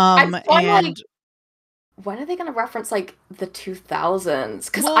 And when are they going to reference like the 2000s?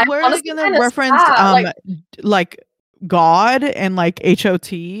 Because where are they going to reference like God and like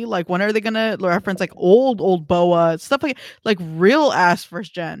HOT? Like, when are they going to reference like old Boa stuff, like real ass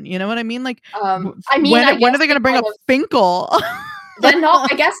first gen? You know what I mean? Like, when are they going to bring up Finkel? They're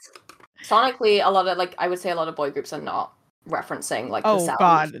not. I guess sonically, a lot of I would say a lot of boy groups are not referencing like the sound.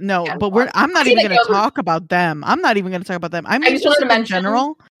 God, no. But I'm not even going to talk about them. I'm not even going to talk about them. I mean, just in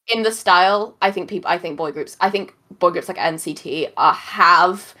general. In the style, I think boy groups like NCT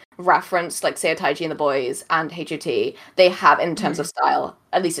have referenced like Say Taiji and the Boys and HOT. They have, in terms of style,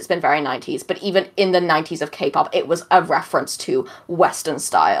 at least it's been very 90s, but even in the 90s of K-pop, it was a reference to Western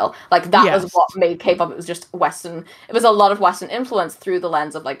style. Like, that was what made K-pop. It was just Western. It was a lot of Western influence through the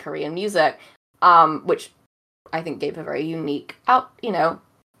lens of like Korean music, which I think gave a very unique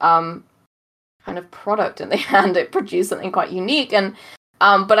kind of product in the end. It produced something quite unique. And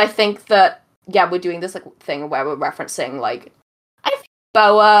but I think that we're doing this like thing where we're referencing like, I think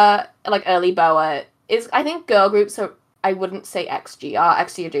Boa, like early Boa is, I think girl groups are, I wouldn't say XG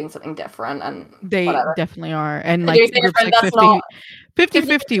are doing something different, and they whatever. Definitely are. And like groups like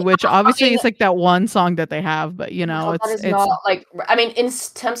 50/50, which obviously is like that one song that they have, but it's not like, I mean, in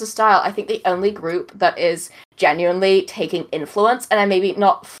terms of style, I think the only group that is genuinely taking influence, and maybe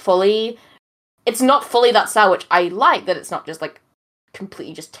not fully, it's not fully that style, which I like, that it's not just like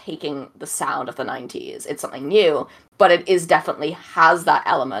completely just taking the sound of the 90s. It's something new, but it is definitely has that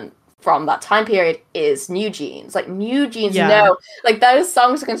element from that time period, is New Jeans. Like, New Jeans, like, those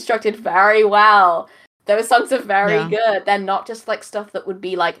songs are constructed very well. Those songs are very good. They're not just like stuff that would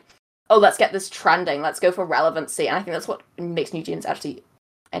be like, oh, let's get this trending, let's go for relevancy. And I think that's what makes New Jeans actually,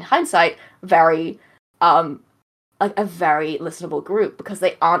 in hindsight, very like a very listenable group, because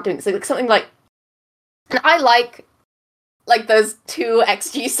they aren't doing like something like, and I like those 2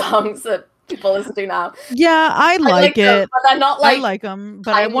 XG songs that people listen to now. Yeah, I like it. Them, but they're not like, I like them,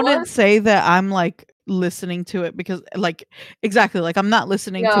 but I wouldn't say that I'm like listening to it because like, exactly, like I'm not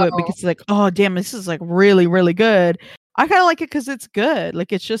listening to it because like, oh damn, this is like really, really good. I kind of like it because it's good.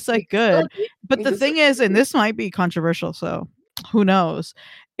 Like, it's just like good. But the thing is, and this might be controversial, so who knows,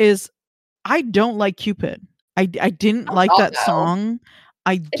 is I don't like Cupid. I didn't like that song.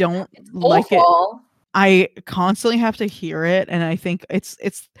 I don't like it. I constantly have to hear it, and I think it's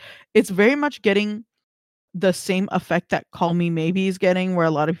very much getting the same effect that Call Me Maybe is getting, where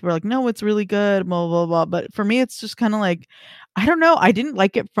a lot of people are like, no, it's really good, blah blah blah. But for me, it's just kind of like, I don't know. I didn't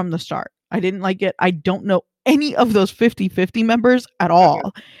like it from the start. I didn't like it. I don't know any of those 50/50 members at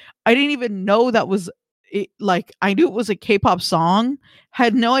all. I didn't even know that was it. Like, I knew it was a K-pop song.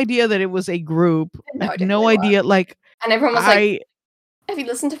 Had no idea that it was a group. Had no idea. Like, and everyone was like, have you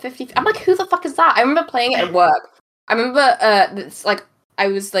listened to 50? I'm like, who the fuck is that? I remember playing it at work. I remember it's like, I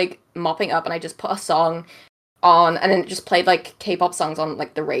was like mopping up and I just put a song on, and then it just played like K-pop songs on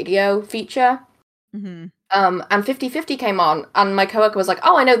like the radio feature. And 50/50 came on, and my coworker was like,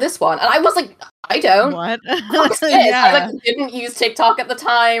 oh, I know this one. And I was like, I don't. What? I like didn't use TikTok at the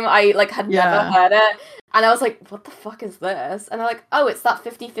time. I like had never heard it. And I was like, what the fuck is this? And they're like, oh, it's that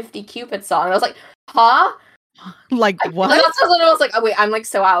 50/50 Cupid song. And I was like, huh? Like, what? And that's when I was like, oh wait, I'm like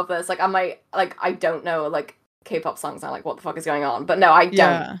so out of this. Like, I don't know like K-pop songs. I'm like, what the fuck is going on? But no, I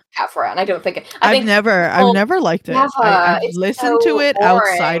don't care for it, and I don't think it. I've never liked it. I've listened to it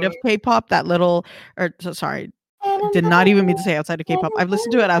outside of K-pop. That little, sorry, did not even mean to say outside of K-pop. I've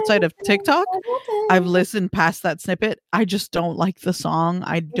listened to it outside of TikTok. I've listened past that snippet. I just don't like the song.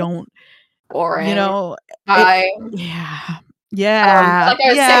 I don't. Boring. You know. Yeah. Like I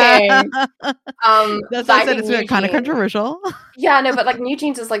was saying, that's why I said it's kind of controversial. Yeah, no, but like New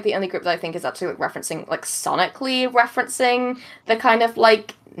Jeans is like the only group that I think is actually like referencing, like sonically referencing the kind of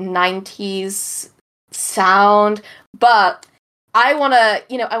like 90s sound. But I want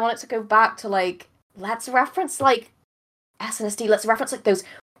it to go back to like, let's reference like SNSD, let's reference like those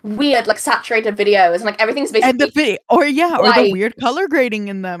weird like saturated videos, and like everything's basically, and the video, or the weird color grading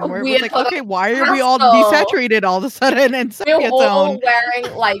in them, where it's like, okay, why are we all desaturated all of a sudden? And we're all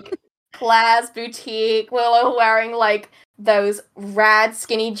wearing like Claire's Boutique, we're all wearing like those red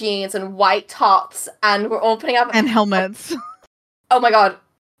skinny jeans and white tops, and we're all putting up and helmets. Oh my god,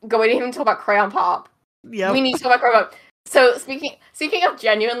 we didn't even talk about Crayon Pop. Yeah, we need to talk about Crayon Pop. So speaking of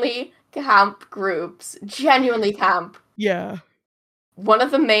genuinely camp groups, genuinely camp. Yeah. One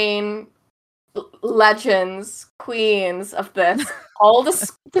of the main legends, queens of this, all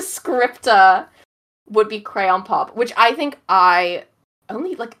the scripter would be Crayon Pop, which I think I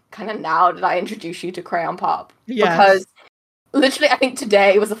only like kind of now did I introduce you to Crayon Pop. Yes. Because literally I think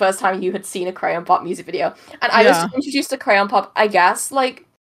today was the first time you had seen a Crayon Pop music video. And I was introduced to Crayon Pop, I guess, like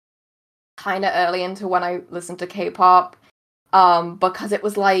kind of early into when I listened to K-pop. Because it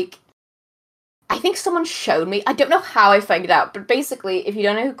was like, I think someone showed me, I don't know how I found it out, but basically, if you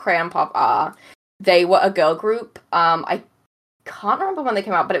don't know who Crayon Pop are, they were a girl group. I can't remember when they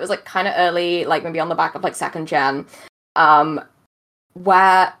came out, but it was like kind of early, like maybe on the back of like second gen,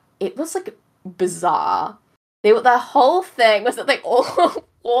 where it was like bizarre. Their whole thing was that they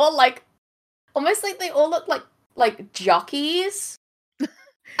all like, almost like they all looked like jockeys,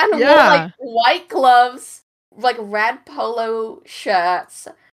 and wore like white gloves, like red polo shirts,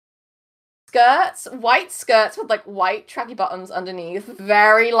 white skirts with like white tracky bottoms underneath,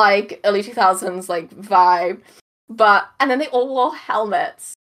 very like early 2000s like vibe. And then they all wore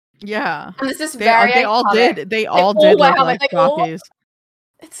helmets. Yeah. And this they all did look like jockeys.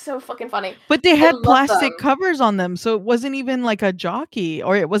 It's so fucking funny. But they had plastic covers on them, so it wasn't even like a jockey,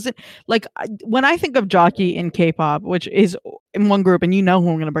 or it wasn't like, when I think of jockey in K-pop, which is in one group, and you know who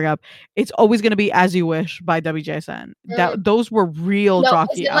I'm going to bring up, it's always going to be As You Wish by WJSN. Those were real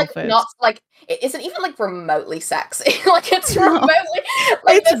jockey outfits. Like, not like, it isn't even like remotely sexy. Like it's remotely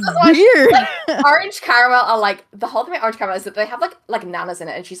like, it's weird. Like, Orange Caramel are like, the whole thing about Orange Caramel is that they have like nanas in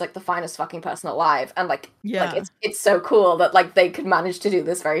it, and she's like the finest fucking person alive, and like it's so cool that like they could manage to do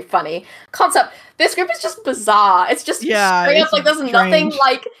this very funny concept. This group is just bizarre. It's just straight up like, there's nothing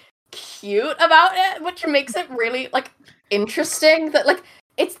like cute about it, which makes it really like interesting that like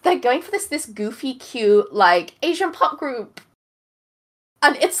they're going for this goofy cute like Asian pop group.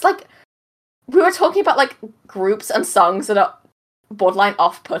 And it's like, we were talking about like groups and songs that are borderline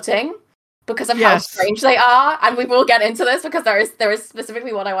off-putting because of how strange they are, and we will get into this because there is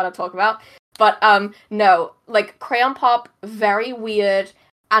specifically what I want to talk about. But no, like Crayon Pop, very weird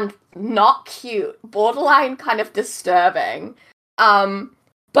and not cute, borderline kind of disturbing,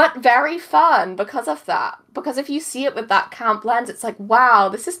 but very fun because of that. Because if you see it with that camp lens, it's like, wow,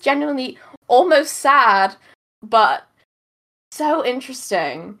 this is genuinely almost sad, but so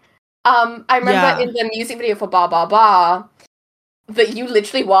interesting. I remember in the music video for Ba Ba Ba that you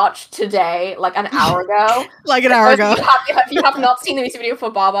literally watched today, like an hour ago. Like an hour ago. If you have not seen the music video for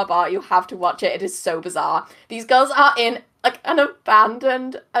Ba Ba Ba, you have to watch it. It is so bizarre. These girls are in like an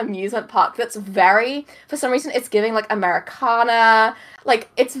abandoned amusement park that's very, for some reason, it's giving like Americana. Like,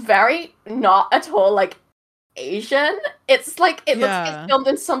 it's very not at all like Asian. It's like, it looks like it's filmed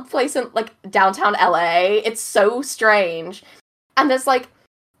in some place in like downtown LA. It's so strange. And there's like,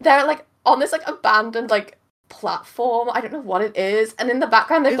 they're like on this like abandoned like platform. I don't know what it is. And in the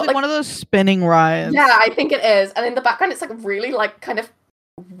background they've got like one of those spinning rides. Yeah, I think it is. And in the background it's like really like kind of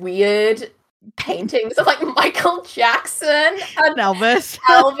weird paintings of like Michael Jackson and Elvis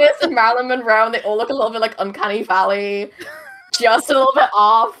and Marilyn Monroe, and they all look a little bit like Uncanny Valley, just a little bit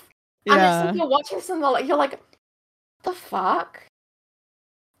off. And it's like you're watching something like, you're like, what the fuck?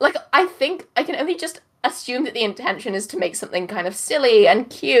 Like, I think I can only just assume that the intention is to make something kind of silly and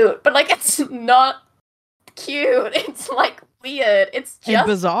cute, but like it's not cute. It's like weird. It's just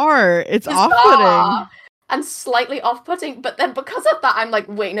bizarre. It's off-putting and slightly off-putting. But then because of that, I'm like,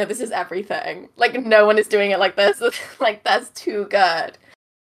 wait, no, this is everything. Like no one is doing it like this. Like that's too good.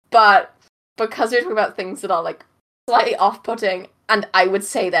 But because we're talking about things that are like slightly off-putting, and I would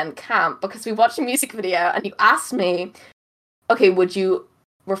say then camp, because we watched a music video and you asked me, okay, would you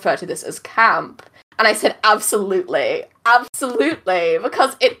refer to this as camp? And I said, absolutely,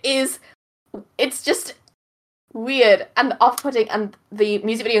 because it's just weird and off-putting. And the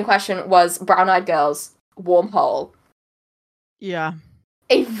music video in question was Brown Eyed Girls' Warm Hole. Yeah.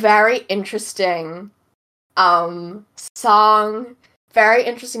 A very interesting song, very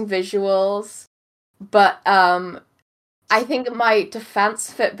interesting visuals. But I think my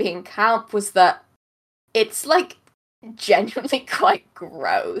defense for it being camp was that it's like genuinely quite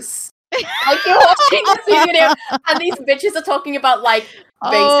gross. Like you're watching this video and these bitches are talking about like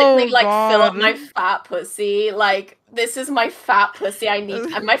basically fill up my fat pussy, like this is my fat pussy I need,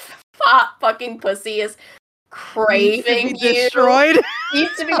 and my fat fucking pussy is craving needs to be destroyed.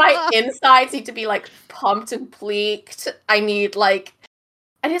 Needs to be, my insides need to be like pumped and pleaked. I need like,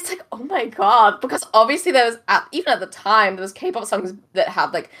 and it's like, oh my god, because obviously there was even at the time there was K-pop songs that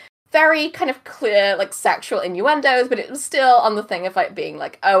had like very kind of clear, like, sexual innuendos, but it was still on the thing of, like, being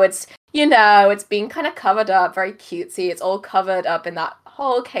like, oh, it's, you know, it's being kind of covered up, very cutesy, it's all covered up in that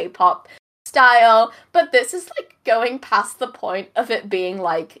whole K-pop style, but this is, like, going past the point of it being,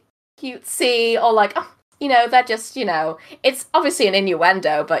 like, cutesy, or, like, oh, you know, they're just, you know, it's obviously an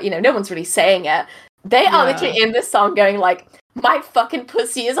innuendo, but, you know, no one's really saying it. They are literally in this song going, like, my fucking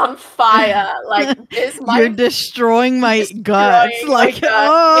pussy is on fire. Like, you're destroying my guts. Like,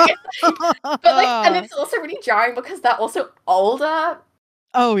 oh. But, like, and it's also really jarring because they're also older.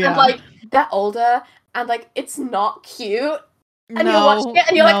 Oh, yeah. And, like, they're older, and, like, it's not cute. And no, you're watching it,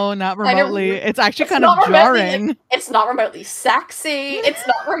 and you're no, not remotely. It's actually kind of remotely, jarring. like, it's not remotely sexy. It's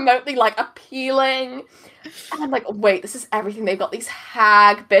not remotely, like, appealing. And I'm like, wait, this is everything. They've got these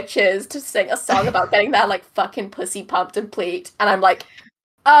hag bitches to sing a song about getting their, like, fucking pussy pumped and pleat. And I'm like,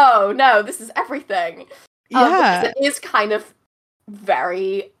 oh, no, this is everything. Yeah. Because it is kind of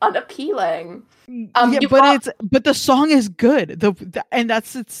very unappealing. But the song is good. And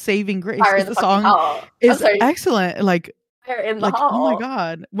that's its saving grace. The song is excellent. Like, oh my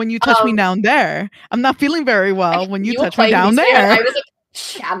god, when you touch me down there, I'm not feeling very well. When you touch me down there, I was like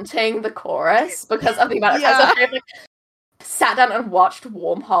chanting the chorus because of the amount of times I've like sat down and watched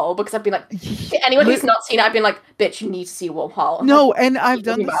Warm Hole because I've been like, anyone who's not seen it, I've been like, bitch, you need to see Warm Hole. No, and I've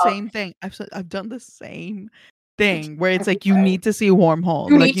done the same thing. I've done the same thing where it's like, you need to see Warm Hole.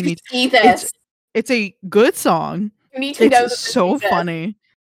 Like, you need to see this. It's a good song. You need to know that so funny.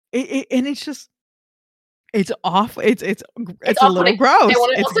 And it's just. It's off. It's a little gross.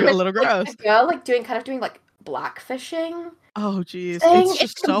 It's a little gross. Like, a girl like doing like blackfishing. Oh jeez, it's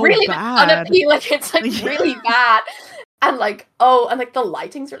just so really bad. Unappealing. It's like really bad, and like the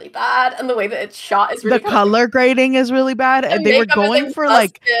lighting's really bad, and the way that it's shot is really. The color grading is really bad, and they were going for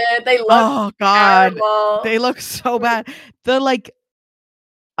like. They look. Oh god, terrible. they look so bad. The like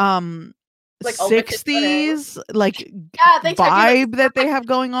 60s vibe that they have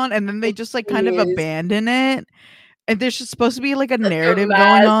going on, and then they just like kind of abandon it, and there's just supposed to be like a narrative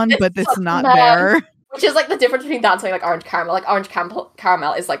going on, but it's not there. Which is like the difference between that and something like Orange Caramel. Like Orange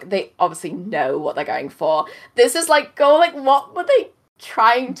Caramel is like they obviously know what they're going for. This is like what were they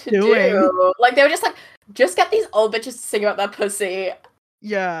trying to do? Like they were just like, just get these old bitches to sing about their pussy.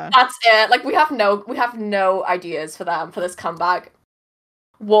 Yeah, that's it. Like we have no ideas for them for this comeback.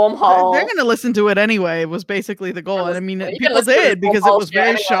 Warm Hole. They're gonna listen to it anyway. Was basically the goal, and I mean, people did because it was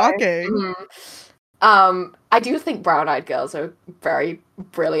very shocking. Mm-hmm. I do think Brown Eyed Girls are a very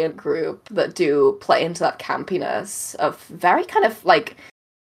brilliant group that do play into that campiness of very kind of like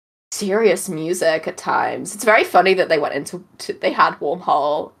serious music at times. It's very funny that they went into they had Warm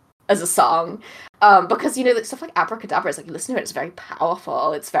Hole as a song. Because you know stuff like Abracadabra is like, you listen to it, it's very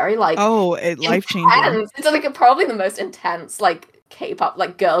powerful. It's very like life changing. It's like probably the most intense like K-pop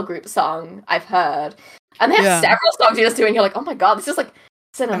like girl group song I've heard, and they have several songs you just do and you're like, oh my god, this is like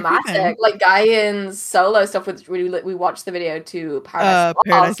cinematic. Like Guyan's solo stuff with we watched the video to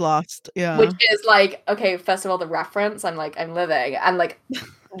Paradise Lost, which is like, okay, first of all the reference I'm living, and like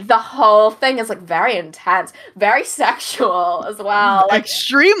the whole thing is like very intense, very sexual as well, like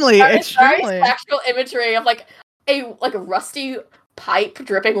extremely very sexual imagery of like a rusty pipe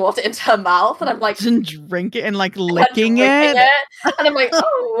dripping water into her mouth, and I'm like, and drink it and like licking it, and I'm like,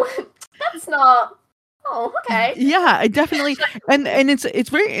 oh, that's not. Oh, okay. Yeah, definitely. And it's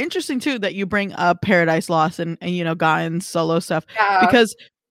very interesting too that you bring up Paradise Lost and you know Guyan's solo stuff, because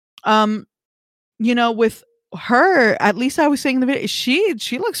you know, with her, at least I was saying in the video,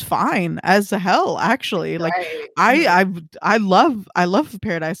 she looks fine as hell actually. Like I love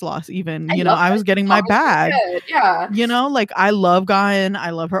Paradise Lost. Even you know, I was getting my bag. You know, like I love Guyan. I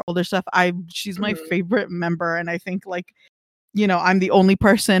love her older stuff. She's my favorite member, and I think like, you know, I'm the only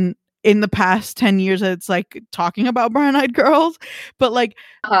person in the past 10 years that's like talking about Brown Eyed Girls, but like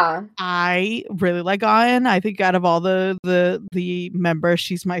I really like Guyan. I think out of all the members,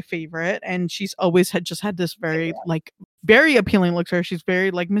 she's my favorite, and she's always had this very like very appealing look to her. She's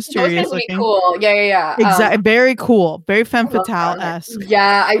very like mysterious looking. Cool. Yeah. Exactly. Very cool. Very femme fatale-esque.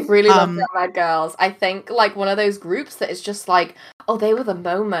 Yeah, I really love Brown Eyed Girls. I think like one of those groups that is just like, oh, they were the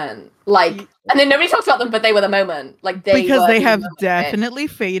moment. Like, and then nobody talks about them, but they were the moment. Like they have definitely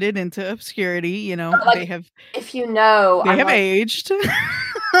faded into obscurity. You know, like, they have. If you know, they have aged.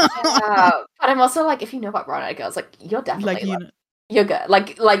 Yeah, but I'm also like, if you know about Brown Eyed Girls, like you're definitely like, you're good.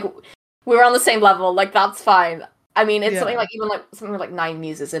 Like we're on the same level. Like that's fine. I mean, it's something like even like something like Nine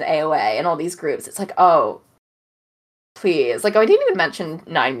Muses and AOA and all these groups. It's like, oh, please. Like, I didn't even mention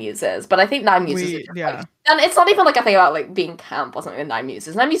Nine Muses, but I think Nine Muses is just, like, and it's not even like a thing about like being camp or something with Nine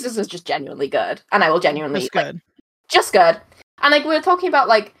Muses. Nine Muses is just genuinely good, and I will genuinely just good. And like we were talking about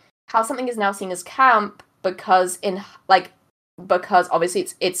like how something is now seen as camp because because obviously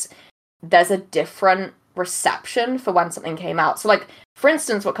it's there's a different reception for when something came out. So like, for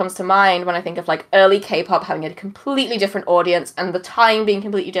instance, what comes to mind when I think of like early K-pop having a completely different audience and the time being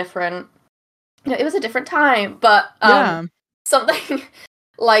completely different, it was a different time, but something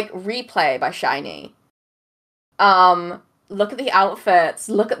like Replay by SHINee. Look at the outfits,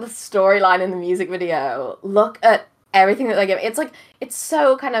 look at the storyline in the music video, look at everything that they give. It's like, it's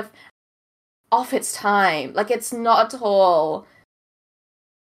so kind of off its time. Like, it's not at all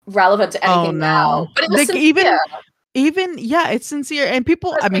relevant to anything now. But it was sincere. Even it's sincere, and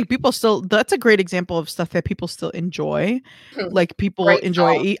people, I mean, people still, that's a great example of stuff that people still enjoy. Like, people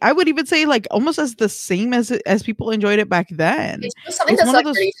enjoy, I would even say, like, almost as the same as people enjoyed it back then. It's just something that's like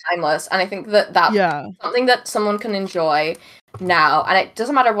really timeless, and I think that's something that someone can enjoy now, and it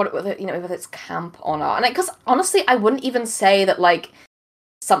doesn't matter whether it's camp or not. And because honestly, I wouldn't even say that like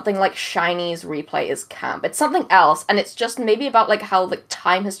something like SHINee's Replay is camp. It's something else, and it's just maybe about like how the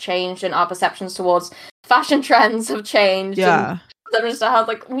time has changed and our perceptions towards fashion trends have changed. And just how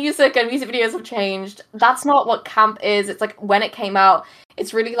like music and music videos have changed. That's not what camp is. It's like when it came out,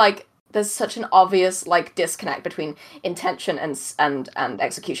 it's really like there's such an obvious like disconnect between intention and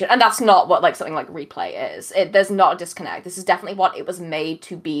execution, and that's not what like something like Replay is. There's not a disconnect. This is definitely what it was made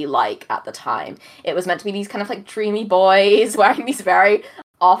to be like at the time. It was meant to be these kind of like dreamy boys wearing these very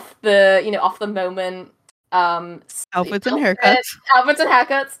off the moment outfits and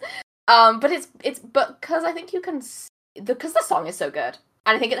haircuts. But it's because I think you can, because the song is so good,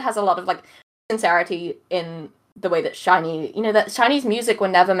 and I think it has a lot of like sincerity in the way that SHINee, that SHINee's music were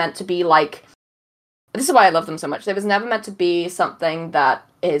never meant to be like, this is why I love them so much. It was never meant to be something that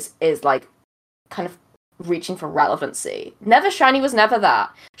is like kind of reaching for relevancy. SHINee was never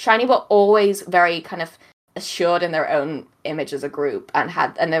that. SHINee were always very kind of assured in their own image as a group, and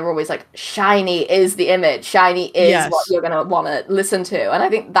they were always like, SHINee is the image, SHINee is what you're gonna want to listen to. And I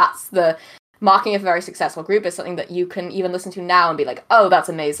think that's the marking of a very successful group, is something that you can even listen to now and be like, oh, that's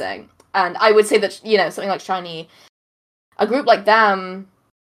amazing. And I would say that something like SHINee, a group like them,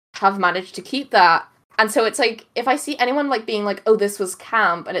 have managed to keep that. And so it's like, if I see anyone like being like, oh, this was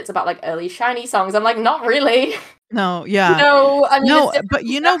camp and it's about like early SHINee songs, I'm like, not really. No, yeah. No, I mean, no, but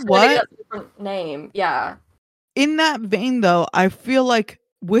you know what? That's a different name, yeah. In that vein, though, I feel like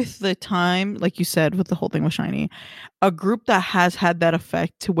with the time, like you said, with the whole thing with SHINee, a group that has had that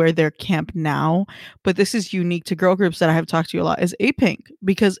effect to where they're camp now, but this is unique to girl groups that I have talked to you a lot, is A-Pink.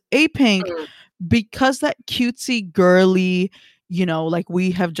 Because A-Pink, because that cutesy, girly, like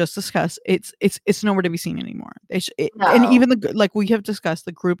we have just discussed, it's nowhere to be seen anymore. And even like we have discussed,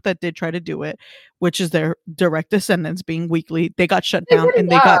 the group that did try to do it, which is their direct descendants being Weekly, they got shut down, and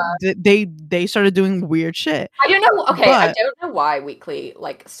they started doing weird shit. I don't know. Okay, I don't know why Weekly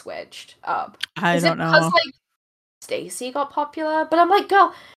like switched up. I don't know. Because like Stacey got popular? But I'm like,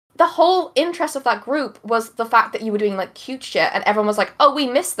 girl, the whole interest of that group was the fact that you were doing like cute shit, and everyone was like, oh, we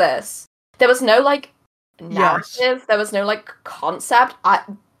missed this. There was no like narrative, there was no like concept,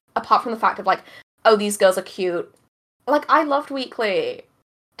 apart from the fact of like, oh, these girls are cute. Like, I loved Weekly.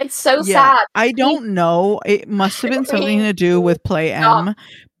 It's so sad. I don't know. It must have been something to do with Play M,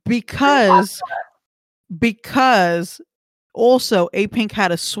 because also A-Pink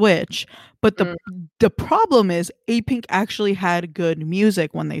had a switch, but the problem is A-Pink actually had good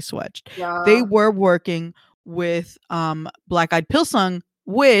music when they switched. They were working with Black Eyed Pilsung,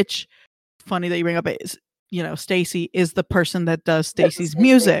 which, funny that you bring up, is Stacey is the person that does Stacey's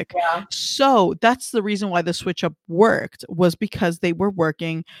music. So that's the reason why the switch up worked, was because they were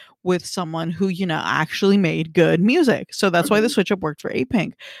working with someone who actually made good music. So that's why the switch up worked for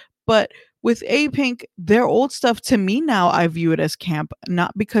A-Pink. But with A-Pink, their old stuff, to me now, I view it as camp,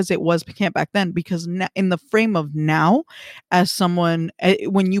 not because it was camp back then, because in the frame of now, as someone,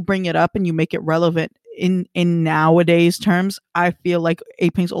 when you bring it up and you make it relevant in nowadays terms, I feel like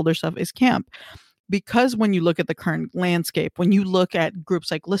A-Pink's older stuff is camp. Because when you look at the current landscape, when you look at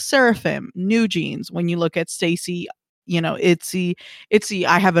groups like LE SSERAFIM, New Jeans, when you look at Stacey, ITZY,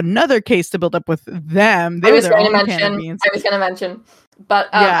 I have another case to build up with them. They were their own can of beans. I was going to mention, but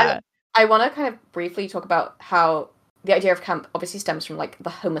I want to kind of briefly talk about how the idea of camp obviously stems from like the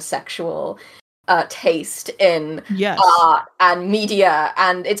homosexual taste in art and media,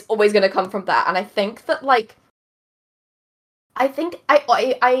 and it's always going to come from that. And I think that like,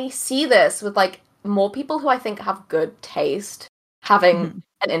 I see this with like more people who I think have good taste having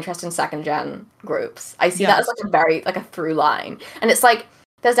an interest in second gen groups. I see that as like a very like a through line, and it's like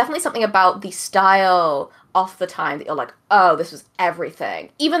there's definitely something about the style of the time that you're like, oh, this was everything.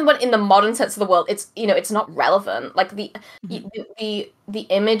 Even when in the modern sense of the world, it's, you know, it's not relevant. Like the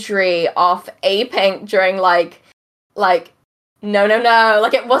imagery of aping during like no,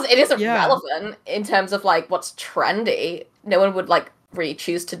 like it isn't relevant in terms of like what's trendy. No one would like really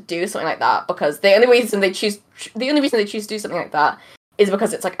choose to do something like that, because the only reason they choose to do something like that is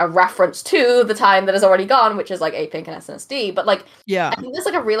because it's like a reference to the time that has already gone, which is like apink and SNSD. But like, I think there's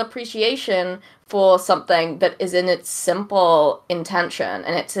like a real appreciation for something that is in its simple intention,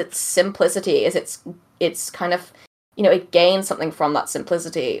 and its simplicity is it's kind of, you know, it gains something from that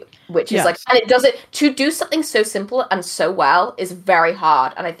simplicity, which is like, and it does it to do something so simple and so well is very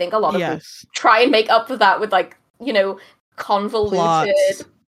hard. And I think a lot of people try and make up for that with like, you know, convoluted plots,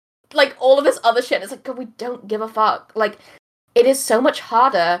 like all of this other shit. It's like, God, we don't give a fuck. Like, it is so much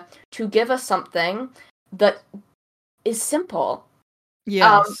harder to give us something that is simple.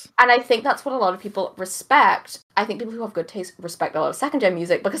 Yes. And I think that's what a lot of people respect. I think people who have good taste respect a lot of second-gen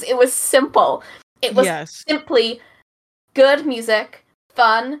music because it was simple. It was simply good music,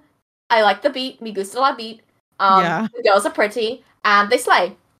 fun. I like the beat. Me gusta la beat. The girls are pretty and they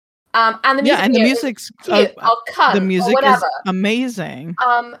slay. And the music, and the music's cute, the music is amazing.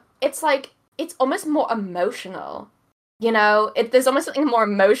 It's like, it's almost more emotional. You know, there's almost something more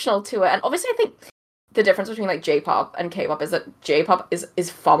emotional to it. And obviously I think the difference between like J-pop and K-pop is that J-pop is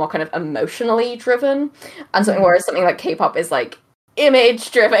far more kind of emotionally driven, and whereas something like K-pop is like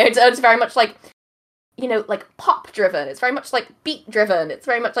image driven. It's very much like, you know, like pop driven. It's very much like beat driven. It's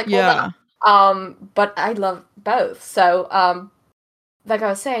very much like all that. But I love both. So like I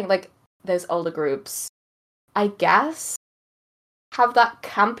was saying, like those older groups, I guess, have that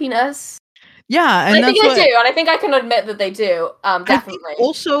campiness. Yeah, and I think they do, and I think I can admit that they do. Definitely. I think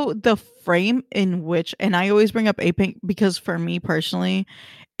also the frame in which, and I always bring up apink because for me personally,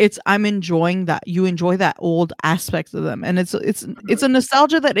 I'm enjoying that you enjoy that old aspect of them, and it's a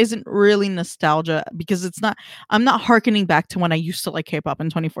nostalgia that isn't really nostalgia because I'm not hearkening back to when I used to like K-pop in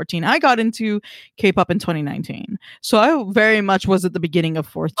 2014. I got into K-pop in 2019, so I very much was at the beginning of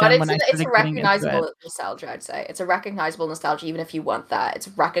fourth gen when I started. It's a recognizable nostalgia. I'd say it's a recognizable nostalgia, even if you want that. It's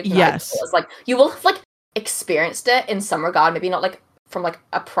recognizable. It's like you will have like experienced it in some regard, maybe not like from like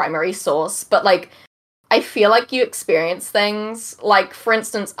a primary source, but like, I feel like you experience things, like, for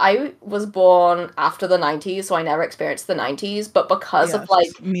instance, I was born after the 90s, so I never experienced the 90s, but because of,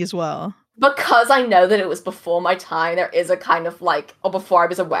 like... Me as well. Because I know that it was before my time, there is a kind of, like... Or before I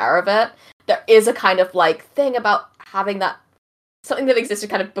was aware of it, there is a kind of, like, thing about having that... Something that existed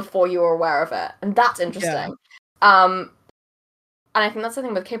kind of before you were aware of it, and that's interesting. And I think that's the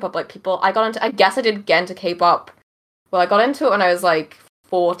thing with K-pop, like, people... I guess I did get into K-pop... Well, I got into it when I was, like,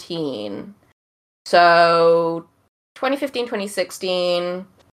 14... So, 2015, 2016,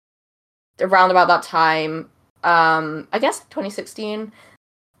 around about that time, I guess 2016,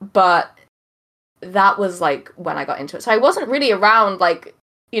 but that was, like, when I got into it. So I wasn't really around, like,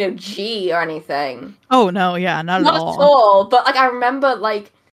 you know, G or anything. Oh, no, yeah, not at all. Not at all, but, like, I remember,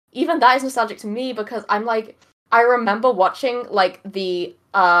 like, even that is nostalgic to me because I'm, like, I remember watching, like, the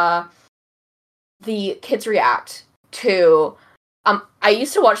kids react to... I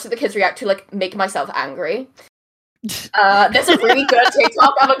used to watch the kids react to, like, make myself angry. There's a really good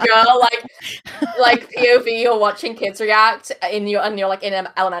TikTok of a girl, like POV, you're watching kids react, and you're like, in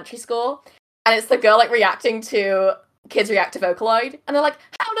elementary school, and it's the girl, like, reacting to kids react to Vocaloid, and they're like,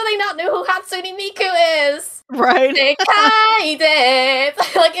 how do they not know who Hatsune Miku is? Right. They did.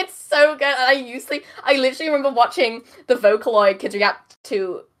 Like, it's so good, and I literally remember watching the Vocaloid kids react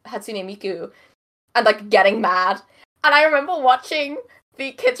to Hatsune Miku, and, like, getting mad. And I remember watching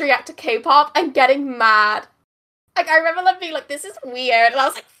the kids react to K-pop and getting mad. Like, I remember them being like, this is weird. And I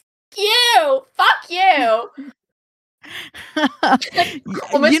was like, fuck you!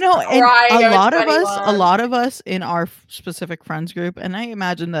 You know, and a lot of us in our specific friends group, and I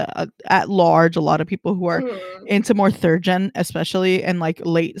imagine that at large, a lot of people who are into more third gen, especially, and like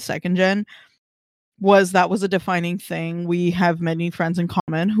late second gen, that was a defining thing. We have many friends in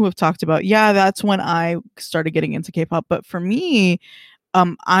common who have talked about, that's when I started getting into K-pop. But for me,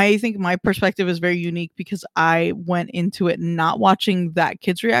 I think my perspective is very unique because I went into it not watching that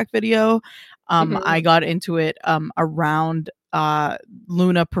kids react video. I got into it around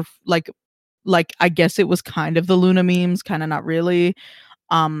Luna, like I guess it was kind of the Luna memes, kind of not really.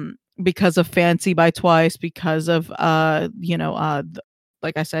 Because of Fancy by Twice, because of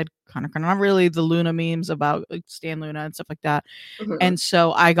like I said, kind of not really, the Luna memes about like, Stan Luna and stuff like that. And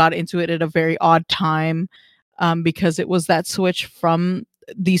so I got into it at a very odd time because it was that switch from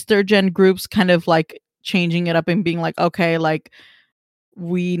these third gen groups kind of like changing it up and being like, okay, like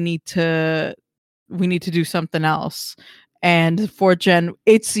we need to do something else. And 4th gen,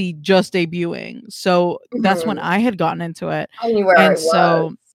 ITZY just debuting, so that's when I had gotten into it. I knew where I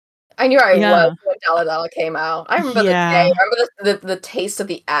was. I knew where I was when Dalla Dalla came out. I remember the day. I remember the taste of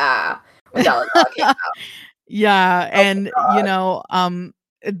the air when Dalla Dalla came out. Yeah, and you know,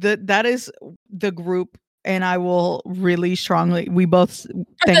 that is the group, and I will really strongly. We both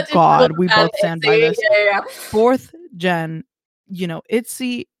thank God we both stand by this. Yeah. 4th gen, you know,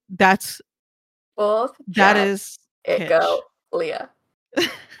 ITZY. That's 4th. That is it kitsch. Go, Leah.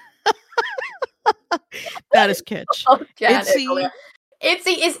 That is kitsch. ITZY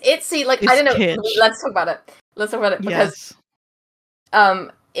is ITZY. Like, I don't know. Kitsch. Let's talk about it. Because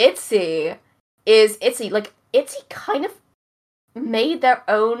ITZY is ITZY. Like, ITZY kind of made their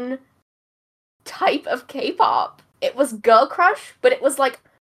own type of K-pop. It was girl crush, but it was like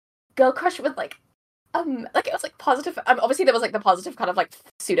girl crush with like it was like positive. Obviously there was like the positive kind of like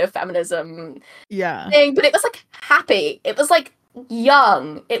pseudo feminism thing, but it was like happy. It was like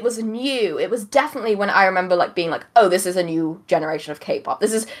young. It was new. It was definitely when I remember like being like, oh, this is a new generation of K-pop.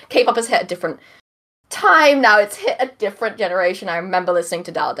 K-pop has hit a different time now. It's hit a different generation. I remember listening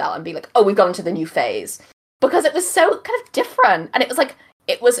to Dalla Dalla and being like, oh, we've gone into the new phase, because it was so kind of different, and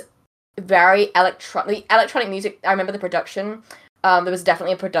it was very electronic music. I remember the production. There was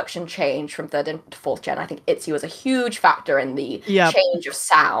definitely a production change from 3rd and 4th gen. I think ITZY was a huge factor in the change of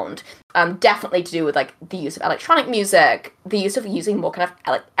sound. Definitely to do with like the use of electronic music, the use of using more kind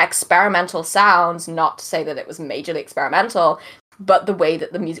of experimental sounds. Not to say that it was majorly experimental, but the way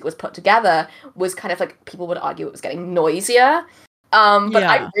that the music was put together was kind of like, people would argue it was getting noisier. But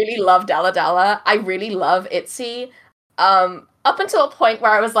I really love Dalla Dalla. I really love ITZY. Up until a point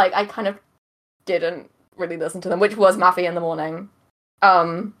where I was like, I kind of didn't really listen to them, which was Mafia in the Morning.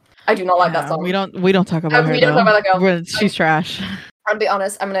 I do not like that song. We don't talk about her. We don't talk about that girl. She's trash. I'll be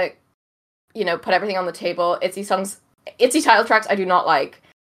honest. I'm gonna, put everything on the table. ITZY title tracks I do not like.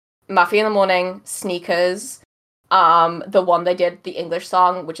 Mafia in the Morning, Sneakers, the one they did, the English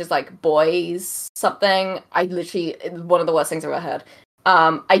song, which is like Boys something. It's one of the worst things I've ever heard.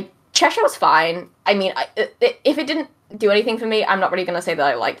 Cheshire was fine. I mean, if it didn't do anything for me, I'm not really gonna say that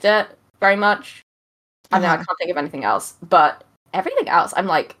I liked it very much. I know I can't think of anything else, but everything else, I'm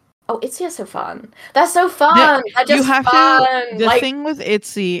like, oh, ITZY is so fun. They're so fun. They're just fun. The thing with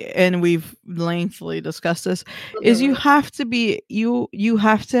ITZY, and we've lengthily discussed this, is you have to be you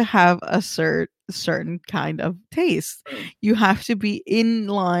have to have a certain kind of taste. You have to be in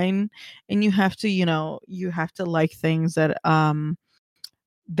line, and you have to, you have to like things that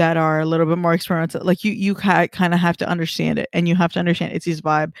that are a little bit more experimental. Like you kind of have to understand it, and you have to understand ITZY's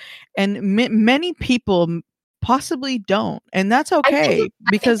vibe. And many people possibly don't, and that's okay.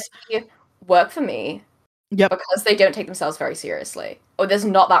 because they work for me. Because they don't take themselves very seriously, or there's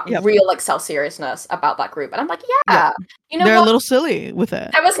not that real like self-seriousness about that group. And I'm like, they're a little silly with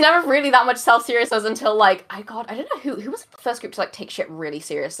it. There was never really that much self-seriousness until like I don't know who was the first group to like take shit really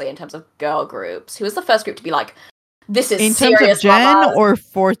seriously in terms of girl groups. Who was the first group to be like, this is in serious, terms of gen mamas? Or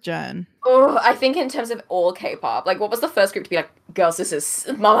 4th gen? Oh, I think in terms of all K-pop, like, what was the first group to be like, girls, this is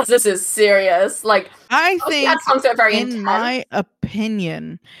serious? Like, I think, songs that are very in intense. My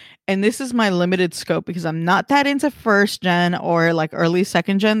opinion, and this is my limited scope because I'm not that into 1st gen or like early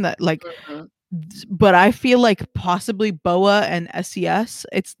 2nd gen, that like, but I feel like possibly BoA and SES.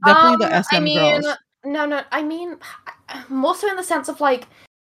 It's definitely the SM girls. No, I mean, more so in the sense of like,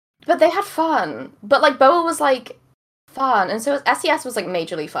 but they had fun. But like, BoA was like fun, and so SES was like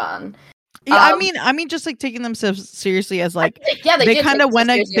majorly fun. Yeah, I mean, just like taking themselves seriously as like, they kind of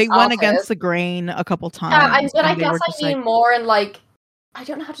went against the grain a couple times. But I guess I mean more in like, I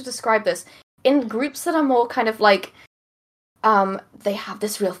don't know how to describe this, in groups that are more kind of like, they have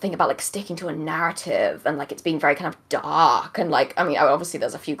this real thing about like sticking to a narrative, and like it's being very kind of dark, and like, I mean, obviously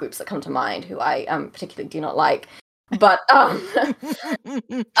there's a few groups that come to mind who I particularly do not like, but let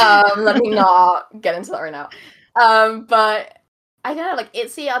me not get into that right now. But I don't know, like,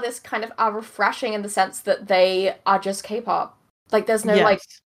 ITZY are this kind of are refreshing in the sense that they are just K-pop. Like, there's no like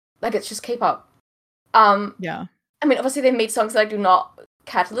it's just K-pop. I mean, obviously they made songs that I do not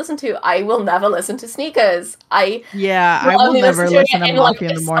care to listen to. I will never listen to Sneakers. I will never listen to Mafia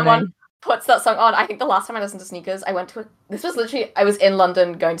in the Morning. Someone puts that song on. I think the last time I listened to Sneakers, I was in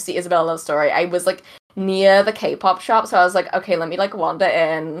London going to see Isabella Love Story. I was like near the K-pop shop, so I was like, okay, let me like wander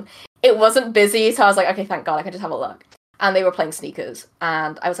in. It wasn't busy, so I was like, okay, thank God, I can just have a look. And they were playing Sneakers,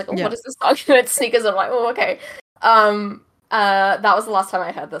 and I was like, what is this song? It's Sneakers. I'm like, oh, okay. That was the last time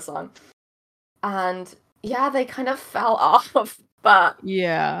I heard this song. And they kind of fell off, but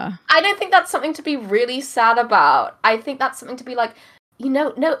I don't think that's something to be really sad about. I think that's something to be like,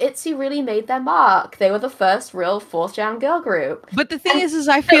 no, ITZY really made their mark. They were the first real 4th Gen girl group. But the thing is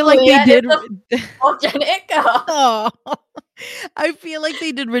I feel like they did 4th Gen it girl. Oh, I feel like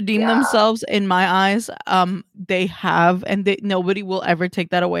they did redeem themselves in my eyes. They have, and nobody will ever take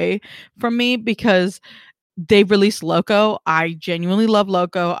that away from me because they released Loco. I genuinely love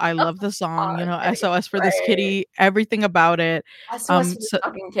Loco. I love the song, SOS for this kitty, everything about it. SOS for this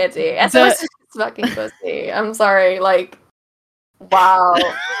fucking kitty. SOS for this fucking pussy. I'm sorry, like, wow.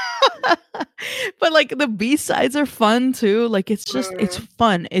 But like the B-sides are fun too. Like it's just it's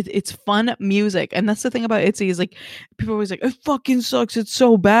fun. It's fun music. And that's the thing about ITZY is like people are always like, it fucking sucks, it's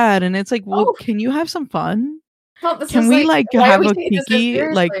so bad. And it's like, well, can you have some fun? Well, can we like have a Kiki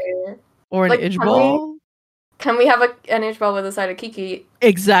like or an Idgeball? Can we have an Idgeball with a side of Kiki?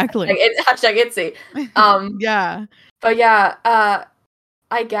 Exactly. Hashtag ITZY. Yeah. But yeah,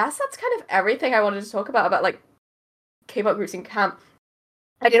 I guess that's kind of everything I wanted to talk about like K-pop groups in camp.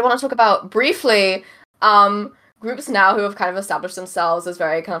 I did want to talk about briefly groups now who have kind of established themselves as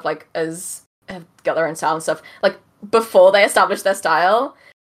very kind of like have got their own style and stuff. Like before they established their style.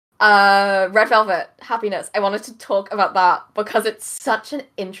 Red Velvet, Happiness. I wanted to talk about that because it's such an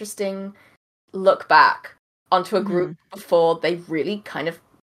interesting look back onto a group before they really kind of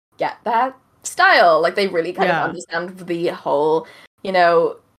get their style. Like they really kind of understand the whole,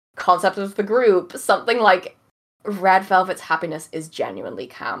 concept of the group. Something like Red Velvet's Happiness is genuinely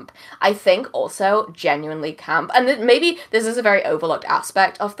camp. I think also genuinely camp, and maybe this is a very overlooked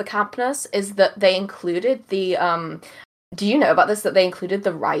aspect of the campness, is that they included the do you know about this, that they included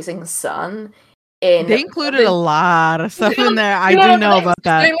the rising sun in... They included a lot of stuff in there. I do know about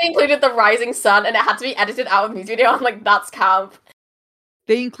that. They included the rising sun and it had to be edited out of music video. I'm like, that's camp.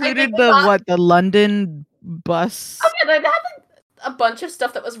 They included the London bus. Oh yeah, they had a bunch of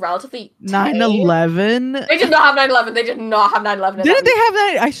stuff that was relatively 9/11. They did not have 9/11. They did not have 9/11. Didn't they have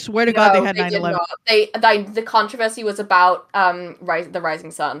that? I swear to God, they had 9/11. The controversy was about the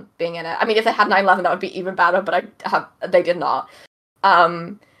rising sun being in it. I mean, if they had 9/11, that would be even better. But they did not.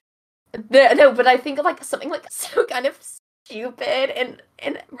 No, but I think like something like so kind of stupid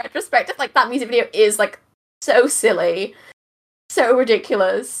in retrospect. Like that music video is like so silly, so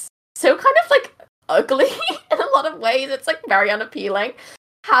ridiculous, so kind of like ugly in a lot of ways. It's like very unappealing.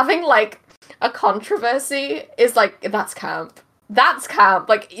 Having like a controversy is like that's camp. That's camp.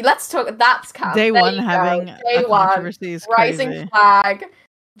 Like let's talk. That's camp. Day one having a controversy is crazy. Rising flag,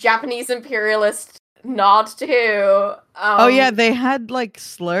 Japanese imperialist nod to. Oh yeah, they had like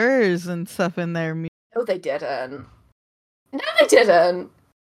slurs and stuff in their music. No, they didn't. No, they didn't.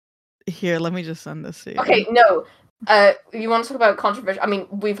 Here, let me just send this to you. Okay, no. You want to talk about controversial? I mean,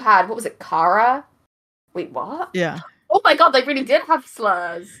 we've had, what was it, Kara? Wait, what? Yeah. Oh my god, they really did have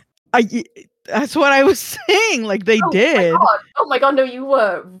slurs. That's what I was saying. Like they did. Oh my god, no, you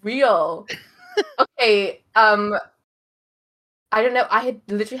were real. Okay, I don't know. I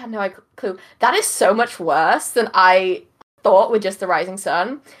literally had no clue. That is so much worse than I thought with just the Rising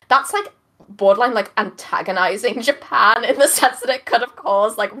Sun. That's like borderline like antagonizing Japan in the sense that it could have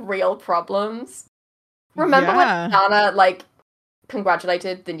caused like real problems. Remember when Nana like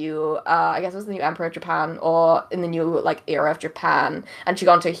congratulated the new I guess it was the new Emperor of Japan, or in the new like era of Japan, and she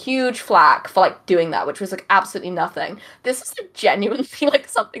got into a huge flack for like doing that, which was like absolutely nothing. This is like, genuinely like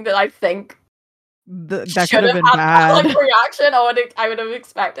something that I think that could have been bad. Like, reaction. I would have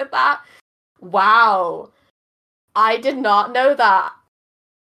expected that. Wow, I did not know that.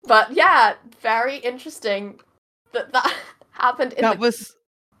 But yeah, very interesting that happened in the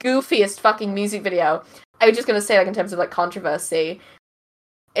goofiest fucking music video. I was just gonna say, like, in terms of like controversy,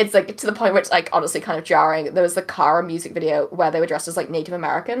 it's like to the point where it's like honestly kind of jarring. There was the Kara music video where they were dressed as like Native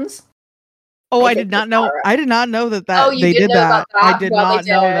Americans. Oh, I did not know. Kara. I did not know that they did that. I did not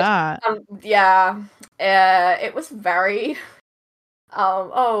know that. Yeah, it was very.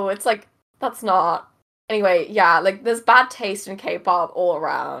 It's like that's not. Anyway, yeah, like there's bad taste in K-pop all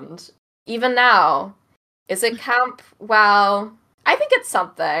around. Even now, is it camp? Well, I think it's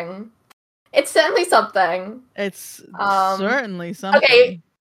something. It's certainly something. It's certainly something. Okay,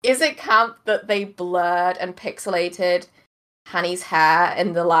 is it camp that they blurred and pixelated Hanny's hair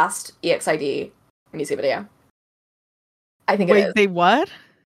in the last EXID music video? I think it is. Wait, they what?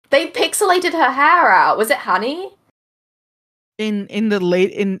 They pixelated her hair out. Was it Hanny? In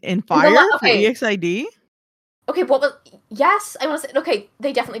Fire for EXID? Okay, what was... Yes, I want to say... Okay,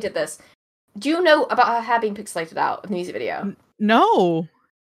 they definitely did this. Do you know about her hair being pixelated out in the music video? No.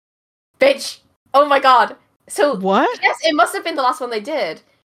 Bitch! Oh my god. So... What? Yes, it must have been the last one they did.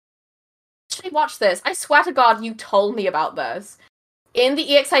 Actually, watch this. I swear to god, you told me about this. In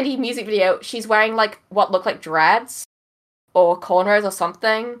the EXID music video, she's wearing, like, what look like dreads. or cornrows or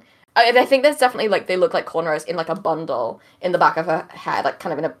something. I think there's definitely like they look like cornrows in like a bundle in the back of her hair, like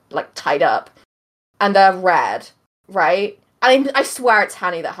kind of in a like tied up, and they're red, right? I swear it's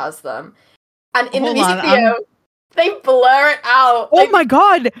Hanny that has them, and in the music video, they blur it out. Oh my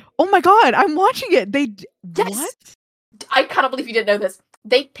god! I'm watching it. Yes. What? I cannot believe you didn't know this.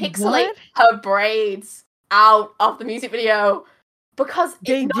 They pixelate her braids out of the music video because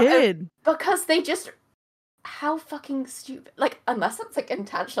because they just. How fucking stupid! Like, unless it's like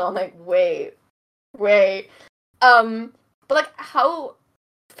intentional, I'm like, wait, but like, how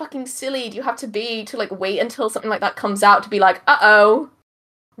fucking silly do you have to be to like wait until something like that comes out to be like,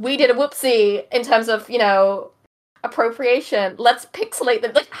 we did a whoopsie in terms of, you know, appropriation. Let's pixelate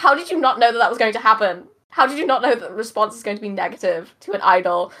them. Like, how did you not know that was going to happen? How did you not know that the response is going to be negative to an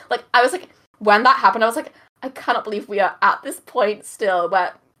idol? Like, I was like, when that happened, I was like, I cannot believe we are at this point still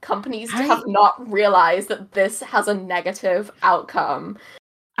where companies have not realized that this has a negative outcome.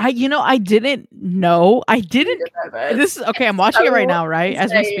 I didn't know. I didn't know this. Okay, I'm watching it right now, right? Insane.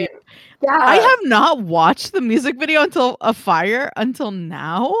 As we speak. Yeah. I have not watched the music video until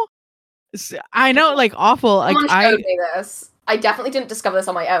now. I know, like, awful. Someone like showed me this. I definitely didn't discover this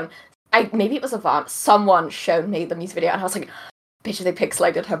on my own. Maybe it was Avant. Someone showed me the music video and I was like, bitch, they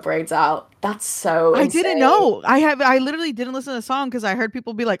pixelated her braids out. That's so insane. I didn't know. I literally didn't listen to the song because I heard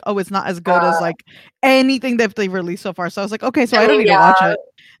people be like, oh, it's not as good as like anything that they've released so far. So I was like, okay, so I don't need to watch it.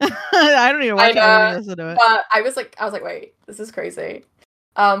 I don't need to watch it. I need to listen to it. But I was like, wait, this is crazy.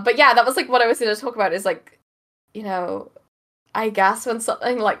 But yeah, that was like what I was going to talk about is like, you know, I guess when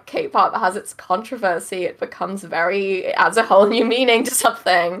something like K-pop has its controversy, it adds a whole new meaning to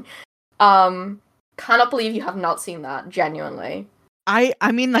something. Cannot believe you have not seen that, genuinely.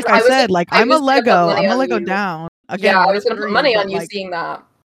 I mean, like I said, like I'm a Lego down. Again, yeah, I was gonna put money on you seeing that.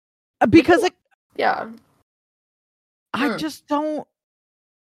 Because like, yeah. I just don't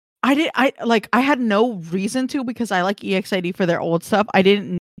I had no reason to because I like EXID for their old stuff. I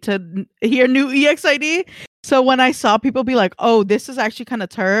didn't need to hear new EXID. So when I saw people be like, oh, this is actually kind of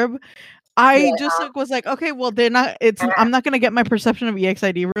turb, I just was like, okay, well, they're not. I'm not gonna get my perception of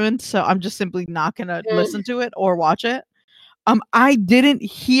EXID ruined, so I'm just simply not gonna listen to it or watch it. I didn't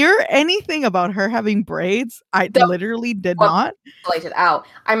hear anything about her having braids. I literally did not. It out.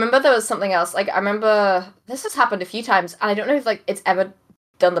 I remember there was something else. Like I remember this has happened a few times, and I don't know if like it's ever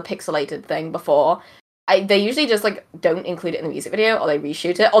done the pixelated thing before. They usually just like don't include it in the music video, or they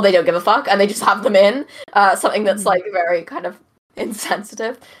reshoot it, or they don't give a fuck and they just have them in something that's like very kind of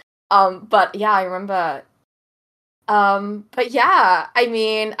insensitive. But yeah, I remember. But yeah, I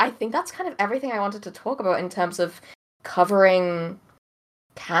mean, I think that's kind of everything I wanted to talk about in terms of covering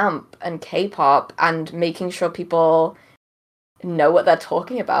camp and K-pop and making sure people know what they're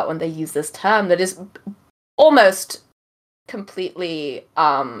talking about when they use this term that is almost completely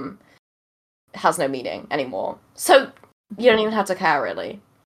has no meaning anymore. So you don't even have to care, really.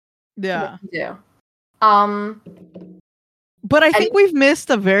 Yeah. Yeah. But I think we've missed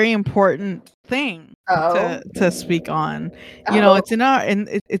a very important thing to speak on. You know, it's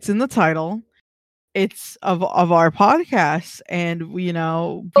in the title. It's of our podcast, and we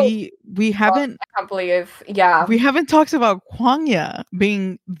haven't. I can't believe, we haven't talked about Kwangya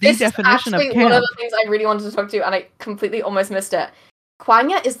being the definition of camp. One of the things I really wanted to talk to, and I completely almost missed it.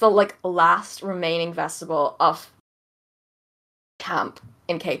 Kwangya is the like last remaining vestible of camp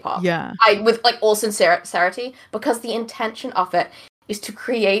in K-pop. Yeah, with like all sincerity, because the intention of it is to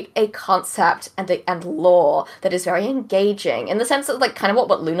create a concept and lore that is very engaging in the sense that like kind of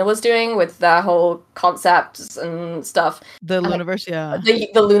what Luna was doing with their whole concepts and stuff. The Luniverse, yeah. The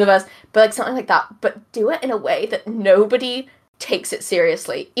Luniverse, but like something like that. But do it in a way that nobody takes it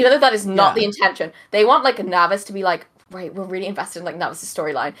seriously, even though that is not the intention. They want like Navis to be like, right, we're really invested in like Navis'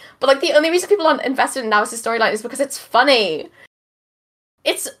 storyline. But like the only reason people aren't invested in Navis' storyline is because it's funny.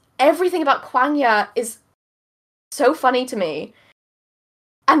 It's everything about Kwangya is so funny to me.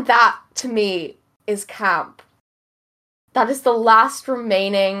 And that, to me, is camp. That is the last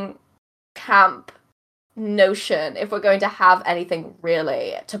remaining camp notion, if we're going to have anything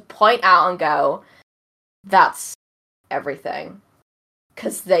really, to point out and go, that's everything.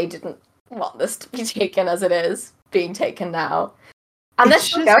 Because they didn't want this to be taken as it is being taken now. And they're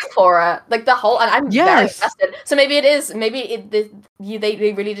still going for it. Like, the whole... And I'm very invested. So maybe it is... Maybe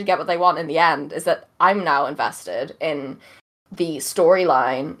they really did get what they want in the end, is that I'm now invested in the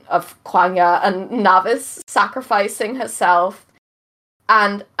storyline of Kwangya and Navis sacrificing herself.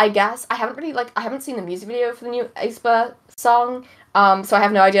 And I guess I haven't seen the music video for the new aespa song, so I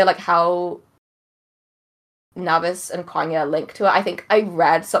have no idea like how Navis and Kwangya link to it. I think I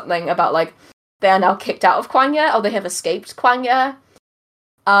read something about like they are now kicked out of Kwangya, or they have escaped Kwangya.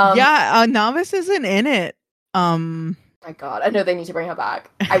 Novice isn't in it. My God, I know they need to bring her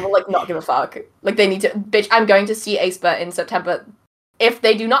back. I will like not give a fuck. Like they need to, bitch. I'm going to see aespa in September. If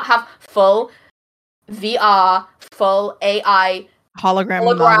they do not have full VR, full AI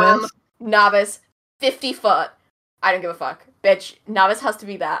hologram Novice 50 foot, I don't give a fuck, bitch. Novice has to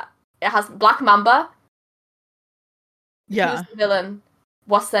be that. It has Black Mamba. Yeah. Who's the villain?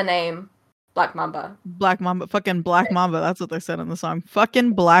 What's their name? Black Mamba. Black Mamba. Fucking Black Mamba. That's what they said in the song.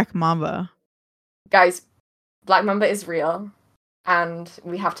 Fucking Black Mamba. Guys, Black Mamba is real, and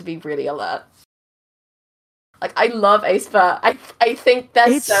we have to be really alert. Like, I love aespa. I think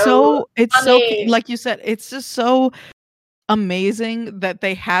that's so like you said, it's just so amazing that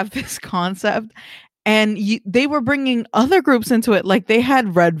they have this concept. And they were bringing other groups into it. Like, they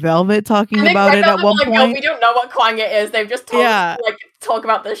had Red Velvet talking about it at one point. No, we don't know what Kwangya is. They've just talk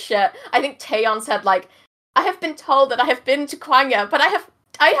about this shit. I think Taeyeon said, like, I have been told that I have been to Kwangya, but I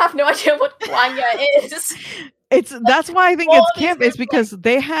have no idea what Kwangya is. That's why I think it's camp. It's because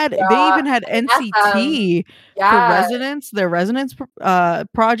they even had NCT for Resonance, their Resonance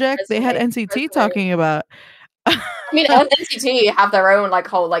project. They had NCT talking about. I mean, NCT have their own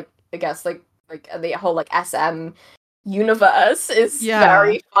whole I guess the whole SM universe is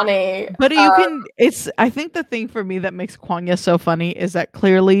very funny. But I think the thing for me that makes Kwangya so funny is that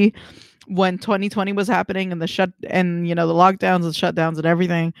clearly when 2020 was happening and the lockdowns and shutdowns and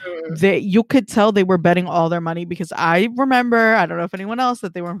everything, you could tell they were betting all their money, because I remember, I don't know if anyone else,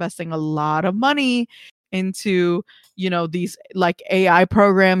 that they were investing a lot of money into, these like AI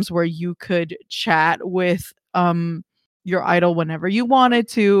programs where you could chat with your idol whenever you wanted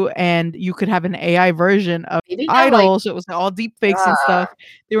to, and you could have an AI version of idol, so it was all deep fakes and stuff.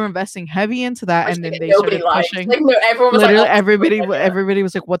 They were investing heavy into that, and then they started pushing. Everyone was everybody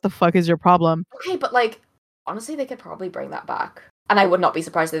was like, "What the fuck is your problem?" Okay, but honestly, they could probably bring that back, and I would not be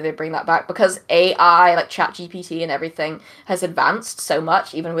surprised if they bring that back, because AI, like ChatGPT and everything, has advanced so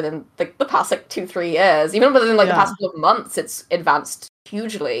much, even within the past 2-3 years, even within the past couple of months, it's advanced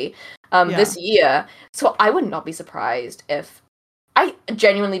hugely. This year, so I would not be surprised if, I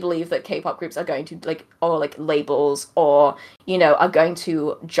genuinely believe that K-pop groups are going to labels or are going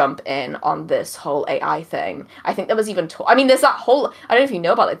to jump in on this whole AI thing. I think there was even there's that whole, I don't know if you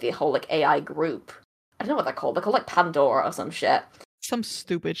know about the whole AI group. I don't know what they're called. They're called Pandora or some shit. Some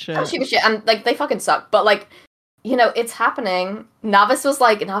stupid shit. And they fucking suck. But it's happening. Navis is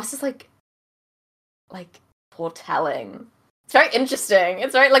foretelling. It's very interesting.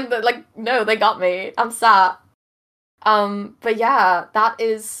 It's very no, they got me. I'm sad. But yeah,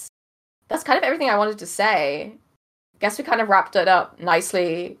 that's kind of everything I wanted to say. Guess we kind of wrapped it up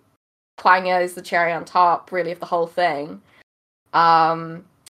nicely. Kwangya is the cherry on top, really, of the whole thing. And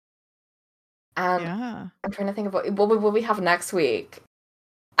I'm trying to think of what will we have next week.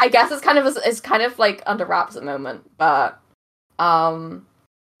 I guess it's kind of under wraps at the moment, but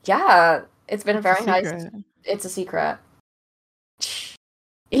yeah, it's been it's a secret.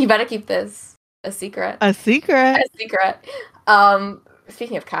 You better keep this a secret. A secret.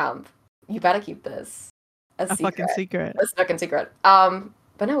 Speaking of camp, you better keep this a secret. Fucking secret. A fucking secret. But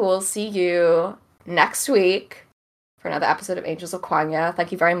no, we'll see you next week for another episode of Angels of Kwangya.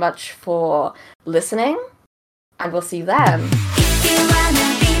 Thank you very much for listening, and we'll see you then.